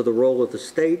terms of the role of the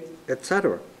state,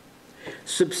 etc.?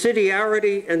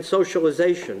 Subsidiarity and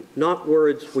socialization, not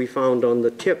words we found on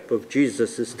the tip of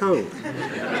Jesus' tongue.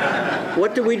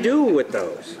 What do we do with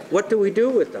those? What do we do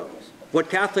with those? What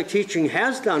Catholic teaching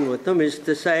has done with them is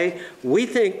to say, we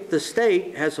think the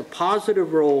state has a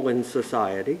positive role in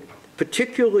society,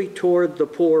 particularly toward the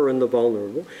poor and the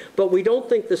vulnerable, but we don't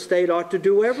think the state ought to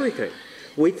do everything.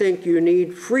 We think you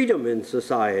need freedom in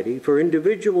society for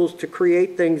individuals to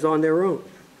create things on their own.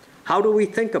 How do we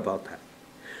think about that?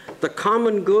 The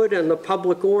common good and the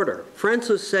public order.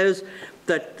 Francis says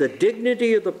that the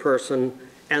dignity of the person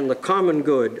and the common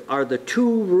good are the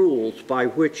two rules by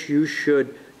which you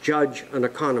should judge an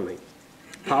economy.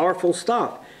 Powerful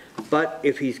stuff. But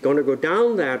if he's going to go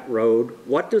down that road,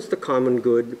 what does the common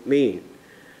good mean?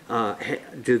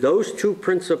 Do those two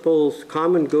principles,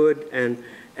 common good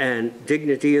and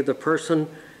dignity of the person,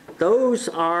 those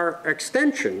are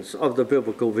extensions of the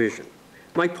biblical vision.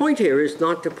 My point here is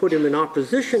not to put him in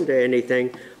opposition to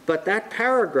anything, but that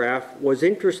paragraph was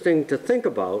interesting to think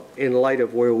about in light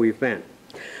of where we've been.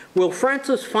 Will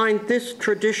Francis find this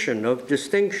tradition of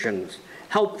distinctions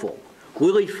helpful?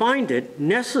 Will he find it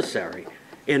necessary?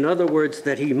 In other words,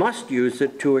 that he must use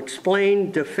it to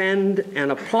explain, defend,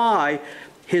 and apply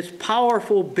his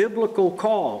powerful biblical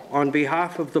call on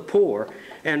behalf of the poor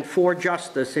and for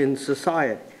justice in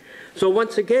society. So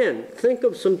once again, think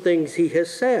of some things he has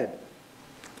said.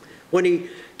 When he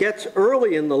gets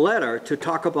early in the letter to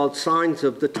talk about signs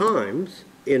of the times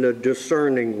in a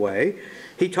discerning way,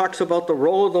 he talks about the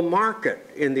role of the market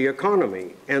in the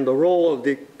economy and the role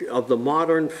of the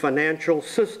modern financial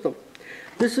system.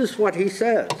 This is what he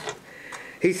says.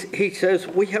 He says,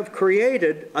 we have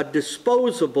created a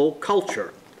disposable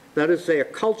culture. That is, a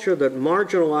culture that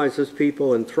marginalizes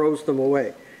people and throws them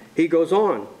away. He goes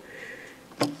on,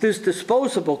 This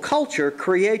disposable culture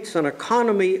creates an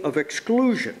economy of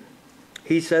exclusion.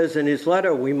 He says in his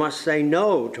letter, we must say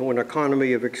no to an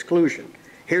economy of exclusion.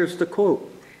 Here's the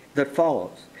quote that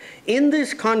follows. In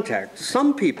this context,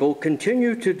 some people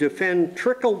continue to defend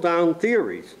trickle-down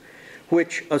theories,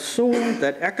 which assume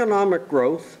that economic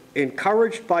growth,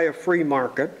 encouraged by a free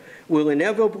market, will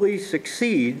inevitably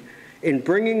succeed in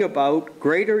bringing about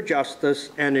greater justice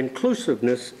and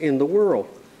inclusiveness in the world.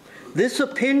 This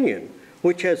opinion,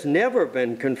 which has never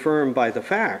been confirmed by the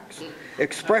facts,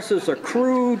 expresses a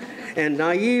crude and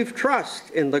naive trust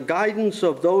in the guidance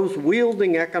of those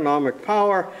wielding economic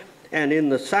power and in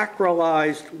the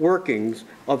sacralized workings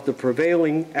of the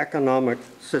prevailing economic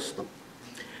system.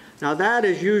 Now, that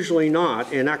is usually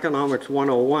not in Economics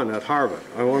 101 at Harvard,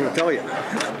 I want to tell you.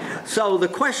 So the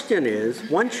question is,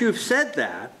 once you've said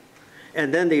that,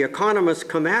 and then the economists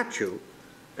come at you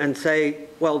and say,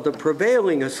 well, the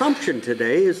prevailing assumption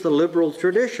today is the liberal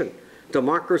tradition.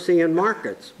 Democracy and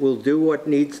markets will do what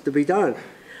needs to be done.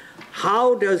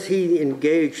 How does he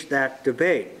engage that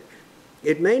debate?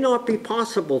 It may not be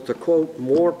possible to quote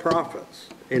more profits.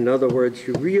 In other words,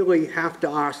 you really have to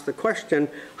ask the question,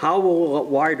 how will a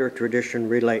wider tradition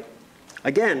relate?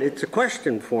 Again, it's a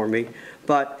question for me,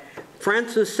 but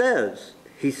Francis says,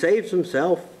 he saves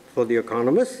himself for the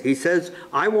economists. He says,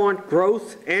 I want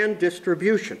growth and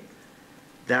distribution.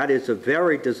 That is a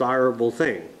very desirable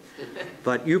thing.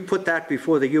 But you put that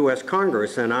before the U.S.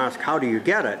 Congress and ask, how do you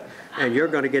get it? And you're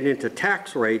going to get into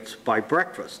tax rates by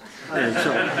breakfast.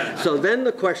 And so then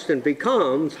the question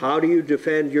becomes, how do you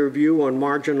defend your view on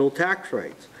marginal tax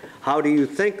rates? How do you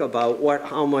think about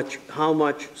how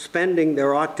much spending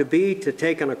there ought to be to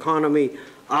take an economy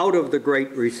out of the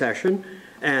Great Recession,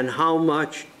 and how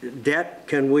much debt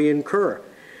can we incur?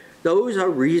 Those are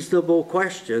reasonable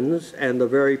questions, and the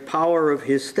very power of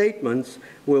his statements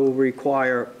will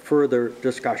require further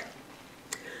discussion.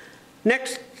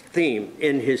 Next theme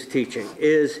in his teaching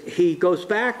is he goes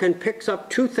back and picks up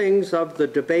two things of the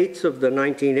debates of the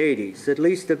 1980s, at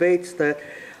least debates that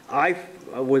I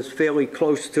was fairly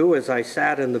close to as I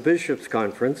sat in the Bishops'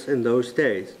 Conference in those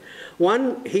days.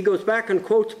 One, he goes back and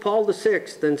quotes Paul VI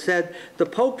and said, the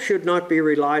Pope should not be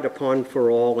relied upon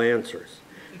for all answers.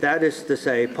 That is to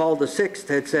say, Paul VI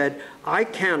had said, I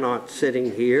cannot,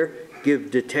 sitting here,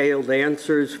 give detailed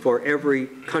answers for every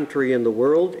country in the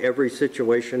world, every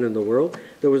situation in the world.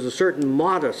 There was a certain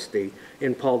modesty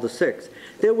in Paul VI.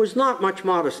 There was not much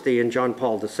modesty in John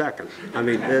Paul II. I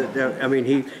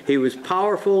mean, he was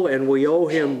powerful, and we owe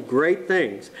him great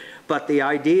things. But the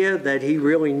idea that he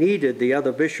really needed the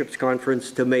other bishops' conference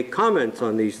to make comments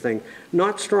on these things,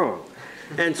 not strong.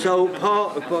 And so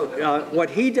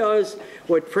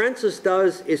what Francis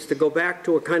does is to go back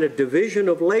to a kind of division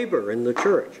of labor in the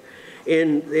church.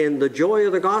 In the Joy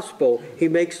of the Gospel, he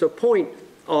makes a point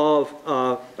of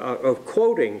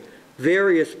quoting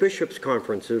various bishops'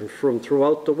 conferences from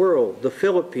throughout the world, the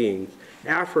Philippines,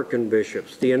 African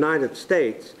bishops, the United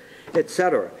States,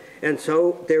 etc. And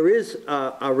so there is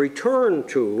a return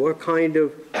to a kind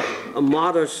of a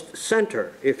modest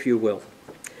center, if you will.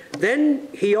 Then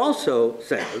he also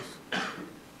says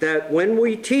that when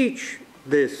we teach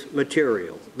this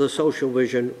material, the social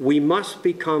vision, we must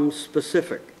become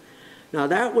specific. Now,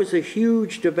 that was a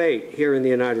huge debate here in the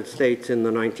United States in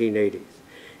the 1980s.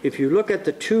 If you look at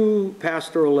the two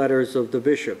pastoral letters of the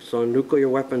bishops on nuclear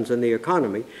weapons and the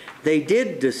economy, they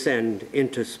did descend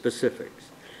into specifics.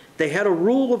 They had a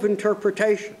rule of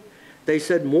interpretation. They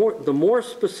said the more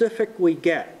specific we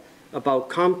get about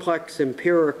complex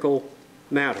empirical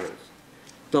matters,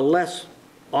 the less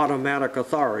automatic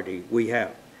authority we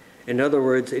have. In other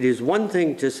words, it is one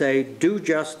thing to say, do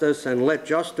justice and let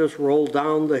justice roll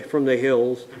down from the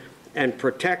hills and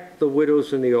protect the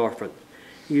widows and the orphans.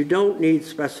 You don't need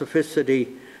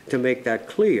specificity to make that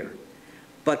clear.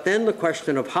 But then the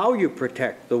question of how you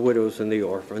protect the widows and the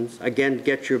orphans, again,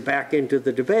 gets you back into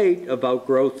the debate about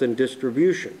growth and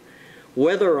distribution.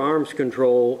 Whether arms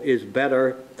control is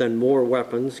better than more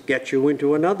weapons gets you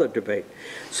into another debate.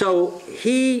 So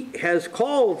he has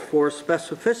called for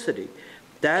specificity.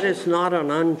 That is not an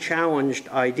unchallenged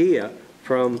idea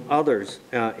from others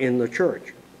in the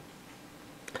church.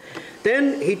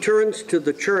 Then he turns to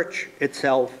the church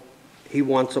itself. He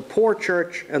wants a poor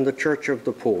church and the church of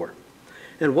the poor.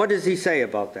 And what does he say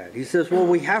about that? He says, well,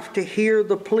 we have to hear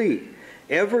the plea.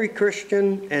 Every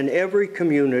Christian and every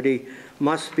community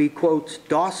must be, quotes,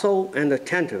 docile and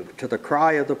attentive to the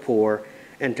cry of the poor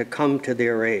and to come to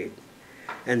their aid.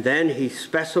 And then he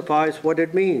specifies what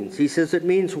it means. He says it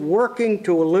means working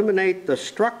to eliminate the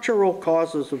structural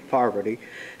causes of poverty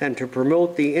and to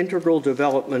promote the integral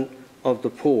development of the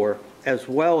poor, as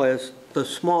well as the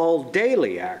small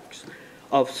daily acts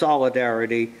of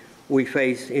solidarity we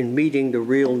face in meeting the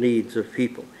real needs of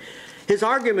people. His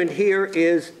argument here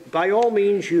is, by all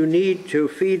means, you need to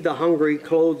feed the hungry,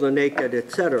 clothe the naked,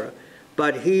 etc.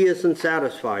 But he isn't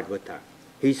satisfied with that.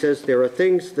 He says there are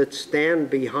things that stand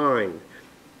behind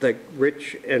the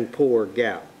rich and poor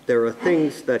gap. There are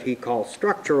things that he calls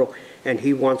structural, and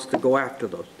he wants to go after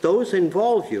those. Those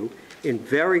involve you in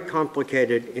very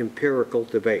complicated empirical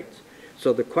debates.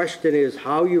 So the question is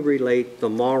how you relate the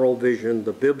moral vision,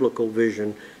 the biblical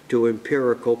vision, to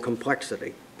empirical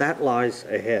complexity. That lies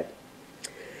ahead.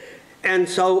 And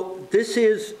so this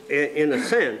is, in a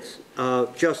sense,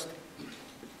 just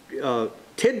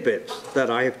tidbits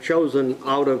that I have chosen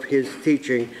out of his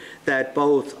teaching that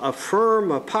both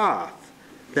affirm a path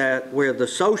that where the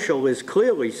social is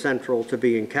clearly central to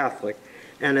being Catholic,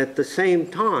 and at the same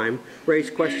time raise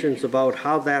questions about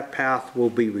how that path will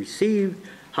be received,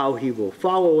 how he will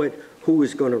follow it, who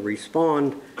is going to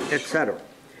respond, etc.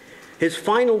 His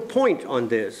final point on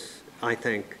this, I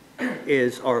think,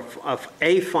 is, or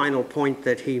a final point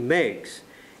that he makes,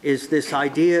 is this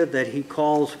idea that he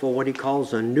calls for what he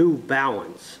calls a new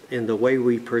balance in the way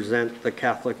we present the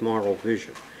Catholic moral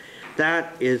vision.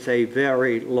 That is a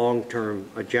very long-term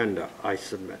agenda, I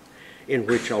submit, in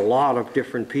which a lot of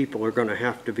different people are going to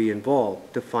have to be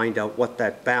involved to find out what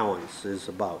that balance is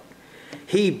about.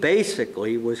 He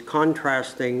basically was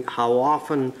contrasting how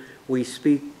often we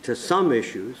speak to some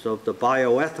issues of the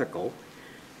bioethical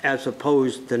as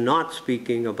opposed to not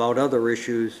speaking about other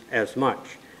issues as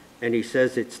much. And he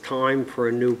says it's time for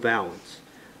a new balance.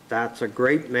 That's a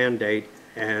great mandate,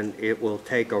 and it will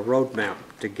take a roadmap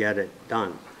to get it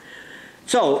done.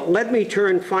 So let me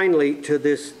turn finally to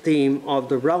this theme of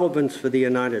the relevance for the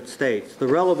United States, the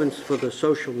relevance for the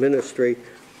social ministry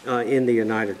in the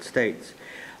United States.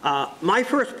 My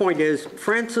first point is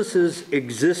Francis's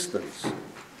existence,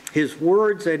 his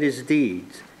words and his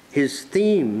deeds, his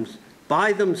themes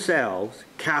by themselves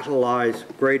catalyze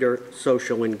greater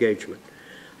social engagement.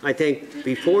 I think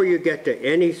before you get to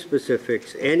any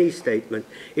specifics, any statement,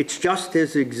 it's just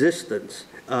his existence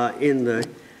in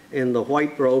the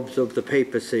white robes of the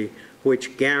papacy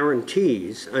which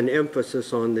guarantees an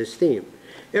emphasis on this theme.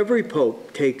 Every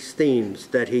pope takes themes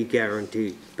that he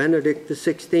guarantees. Benedict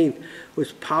XVI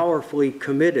was powerfully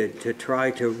committed to try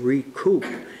to recoup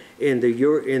in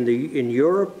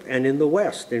Europe and in the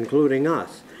West, including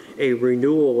us, a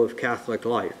renewal of Catholic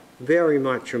life. Very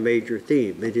much a major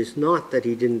theme. It is not that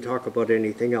he didn't talk about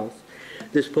anything else.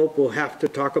 This pope will have to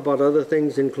talk about other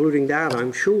things, including that,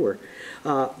 I'm sure.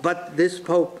 But this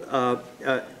pope,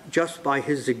 just by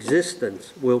his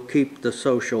existence, will keep the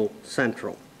social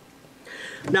central.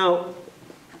 Now,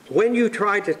 when you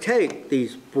try to take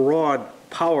these broad,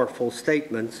 powerful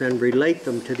statements and relate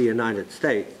them to the United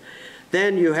States,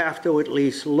 then you have to at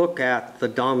least look at the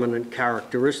dominant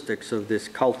characteristics of this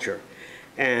culture.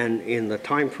 And in the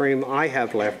time frame I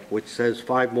have left, which says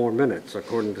 5 more minutes,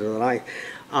 according to that,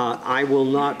 I will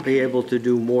not be able to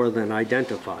do more than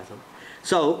identify them.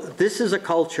 So this is a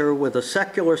culture with a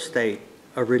secular state,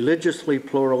 a religiously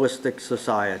pluralistic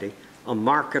society, a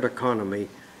market economy,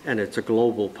 and it's a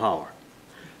global power.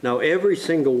 Now, every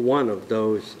single one of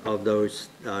those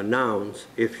nouns,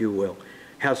 if you will,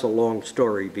 has a long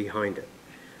story behind it.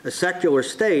 A secular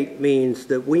state means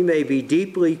that we may be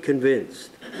deeply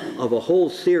convinced of a whole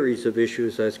series of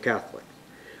issues as Catholics.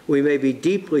 We may be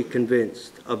deeply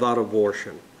convinced about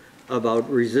abortion, about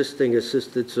resisting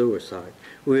assisted suicide.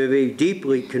 We may be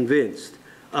deeply convinced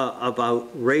about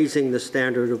raising the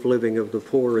standard of living of the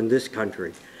poor in this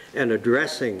country and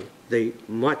addressing the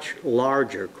much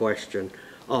larger question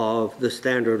of the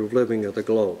standard of living of the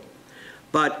globe.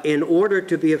 But in order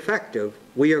to be effective,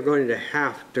 we are going to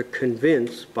have to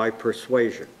convince by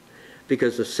persuasion,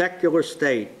 because the secular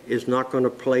state is not going to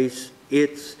place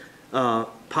its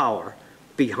power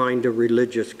behind a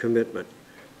religious commitment.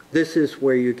 This is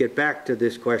where you get back to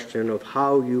this question of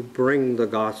how you bring the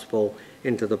gospel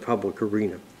into the public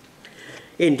arena.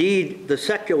 Indeed, the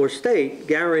secular state,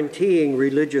 guaranteeing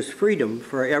religious freedom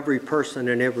for every person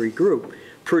and every group,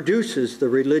 produces the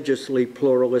religiously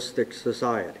pluralistic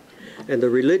society. And the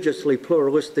religiously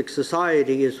pluralistic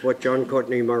society is what John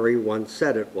Courtney Murray once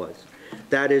said it was.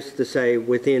 That is to say,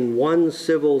 within one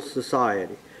civil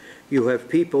society, you have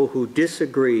people who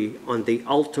disagree on the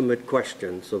ultimate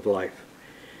questions of life.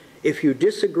 If you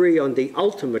disagree on the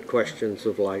ultimate questions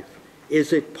of life,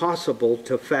 is it possible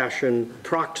to fashion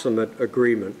proximate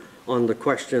agreement on the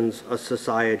questions a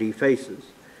society faces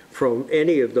from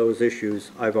any of those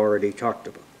issues I've already talked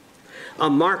about? A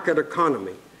market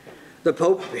economy. The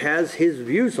Pope has his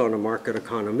views on a market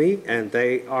economy, and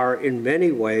they are in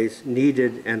many ways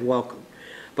needed and welcome.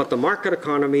 But the market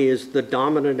economy is the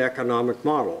dominant economic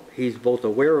model. He's both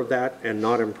aware of that and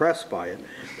not impressed by it.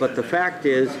 But the fact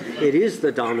is, it is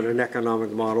the dominant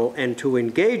economic model, and to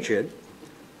engage it,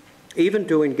 even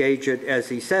to engage it, as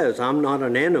he says, I'm not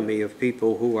an enemy of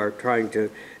people who are trying to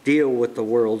deal with the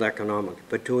world economic,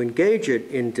 but to engage it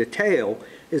in detail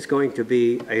is going to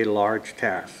be a large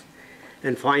task.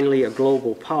 And finally, a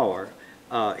global power.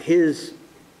 His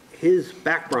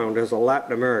background as a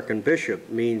Latin American bishop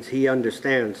means he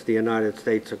understands the United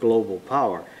States a global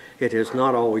power. It has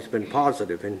not always been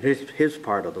positive in his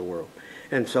part of the world.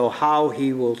 And so how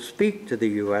he will speak to the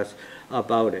U.S.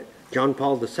 about it. John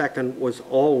Paul II was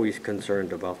always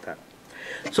concerned about that.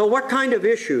 So what kind of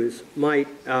issues might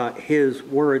his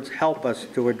words help us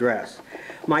to address?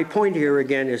 My point here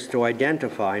again is to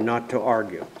identify, not to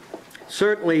argue.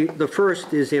 Certainly the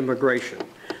first is immigration.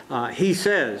 He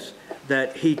says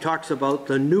that he talks about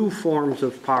the new forms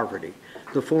of poverty,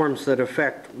 the forms that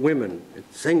affect women,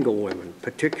 single women,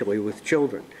 particularly with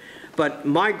children. But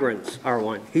migrants are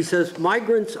one. He says,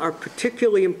 migrants are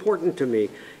particularly important to me,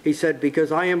 he said,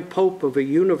 because I am Pope of a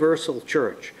universal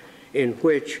church in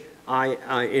which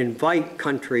I invite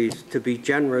countries to be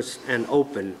generous and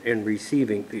open in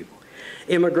receiving people.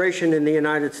 Immigration in the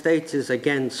United States is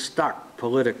again stuck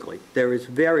politically. There is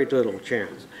very little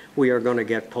chance we are going to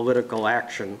get political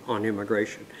action on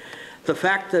immigration. The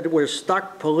fact that we're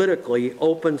stuck politically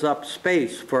opens up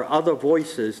space for other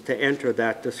voices to enter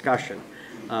that discussion.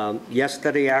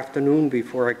 Yesterday afternoon,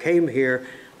 before I came here,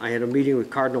 I had a meeting with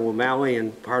Cardinal O'Malley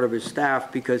and part of his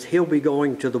staff because he'll be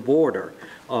going to the border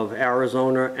of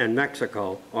Arizona and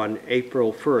Mexico on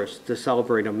April 1st to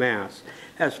celebrate a Mass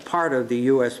as part of the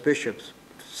U.S. Bishop's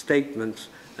statements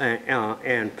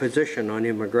and position on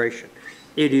immigration.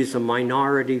 It is a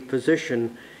minority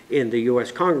position in the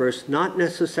U.S. Congress, not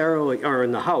necessarily, or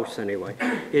in the House anyway.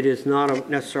 It is not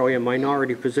necessarily a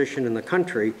minority position in the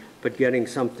country, but getting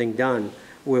something done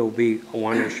will be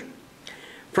one issue.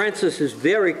 Francis is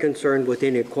very concerned with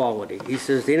inequality. He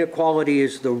says inequality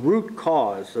is the root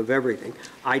cause of everything.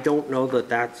 I don't know that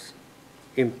that's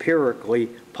empirically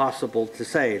possible to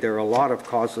say. There are a lot of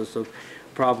causes of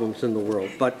problems in the world,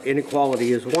 but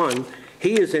inequality is one.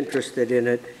 He is interested in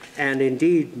it, and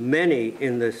indeed many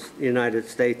in the United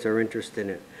States are interested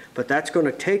in it. But that's going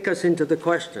to take us into the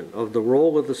question of the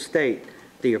role of the state,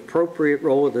 the appropriate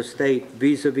role of the state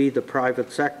vis-a-vis the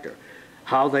private sector,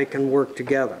 how they can work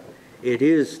together. It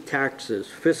is taxes,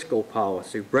 fiscal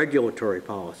policy, regulatory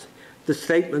policy, the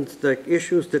statements, the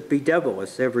issues that bedevil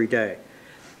us every day.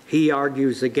 He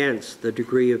argues against the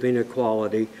degree of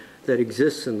inequality that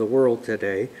exists in the world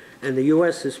today, and the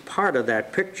U.S. is part of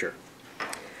that picture.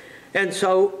 And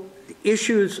so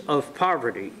issues of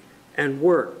poverty and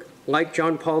work, like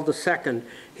John Paul II,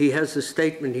 he has a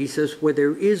statement, he says, where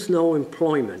there is no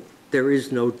employment, there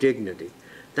is no dignity.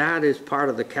 That is part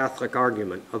of the Catholic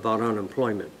argument about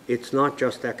unemployment. It's not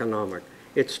just economic.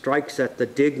 It strikes at the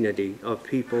dignity of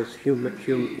people's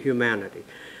humanity.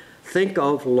 Think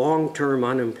of long-term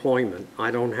unemployment.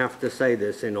 I don't have to say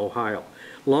this in Ohio.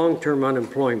 Long-term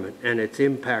unemployment and its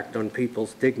impact on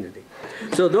people's dignity.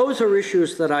 So those are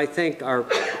issues that I think are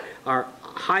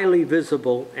highly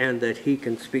visible and that he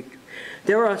can speak.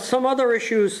 There are some other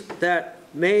issues that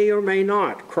may or may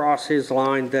not cross his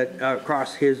line, that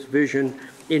cross his vision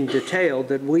in detail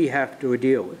that we have to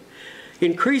deal with.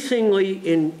 Increasingly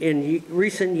in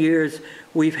recent years,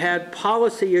 we've had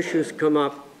policy issues come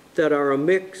up that are a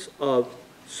mix of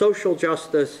social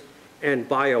justice and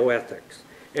bioethics.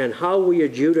 And how we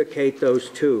adjudicate those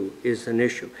two is an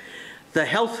issue. The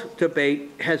health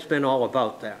debate has been all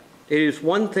about that. It is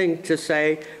one thing to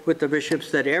say with the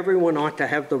bishops that everyone ought to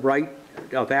have the right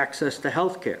of access to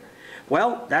health care.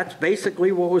 Well, that's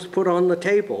basically what was put on the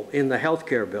table in the health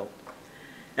care bill.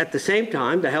 At the same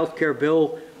time, the health care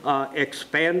bill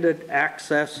expanded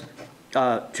access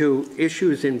to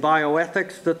issues in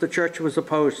bioethics that the church was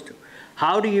opposed to.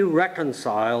 How do you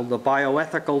reconcile the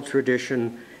bioethical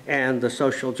tradition and the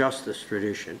social justice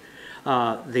tradition?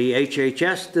 The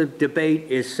HHS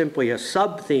debate is simply a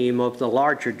sub-theme of the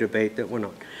larger debate that went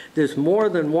on. There's more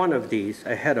than one of these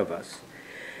ahead of us.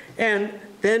 And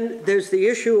then there's the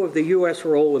issue of the U.S.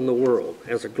 role in the world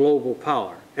as a global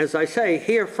power. As I say,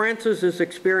 here Francis's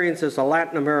experience as a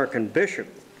Latin American bishop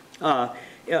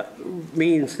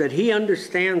means that he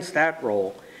understands that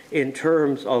role in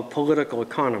terms of political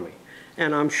economy.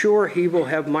 And I'm sure he will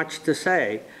have much to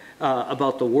say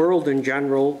about the world in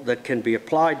general that can be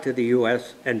applied to the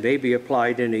U.S. and may be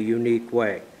applied in a unique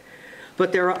way.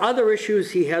 But there are other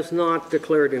issues he has not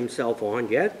declared himself on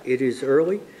yet. It is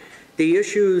early. The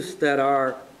issues that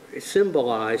are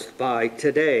symbolized by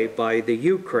today, by the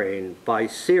Ukraine, by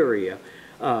Syria,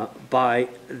 by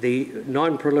the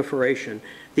non-proliferation.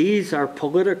 These are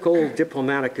political,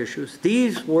 diplomatic issues.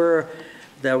 These were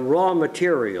the raw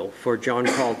material for John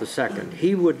Paul II.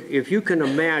 He would, if you can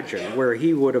imagine where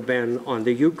he would have been on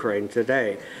the Ukraine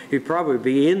today, he'd probably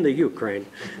be in the Ukraine.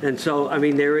 And so, I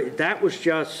mean, that was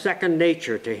just second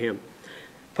nature to him.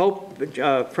 Pope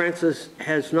Francis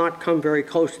has not come very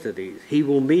close to these. He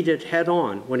will meet it head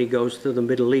on when he goes to the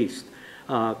Middle East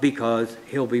because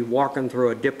he'll be walking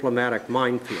through a diplomatic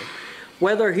minefield.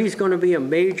 Whether he's going to be a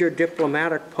major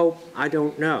diplomatic pope, I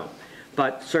don't know.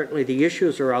 But certainly the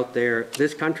issues are out there.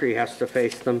 This country has to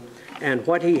face them. And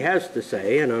what he has to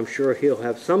say, and I'm sure he'll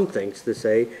have some things to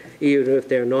say, even if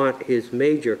they're not his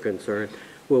major concern,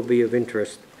 will be of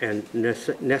interest and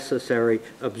necessary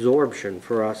absorption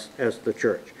for us as the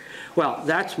church. Well,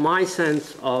 that's my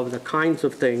sense of the kinds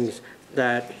of things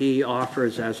that he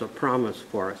offers as a promise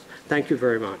for us. Thank you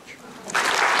very much.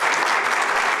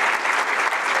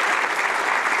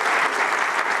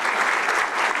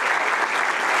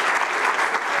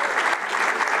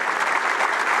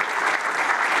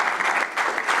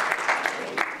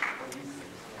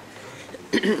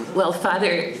 Well,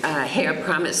 Father Hehir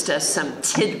promised us some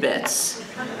tidbits.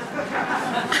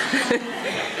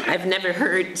 I've never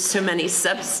heard so many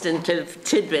substantive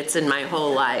tidbits in my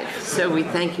whole life. So we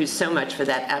thank you so much for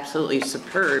that absolutely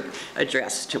superb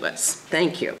address to us.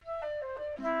 Thank you.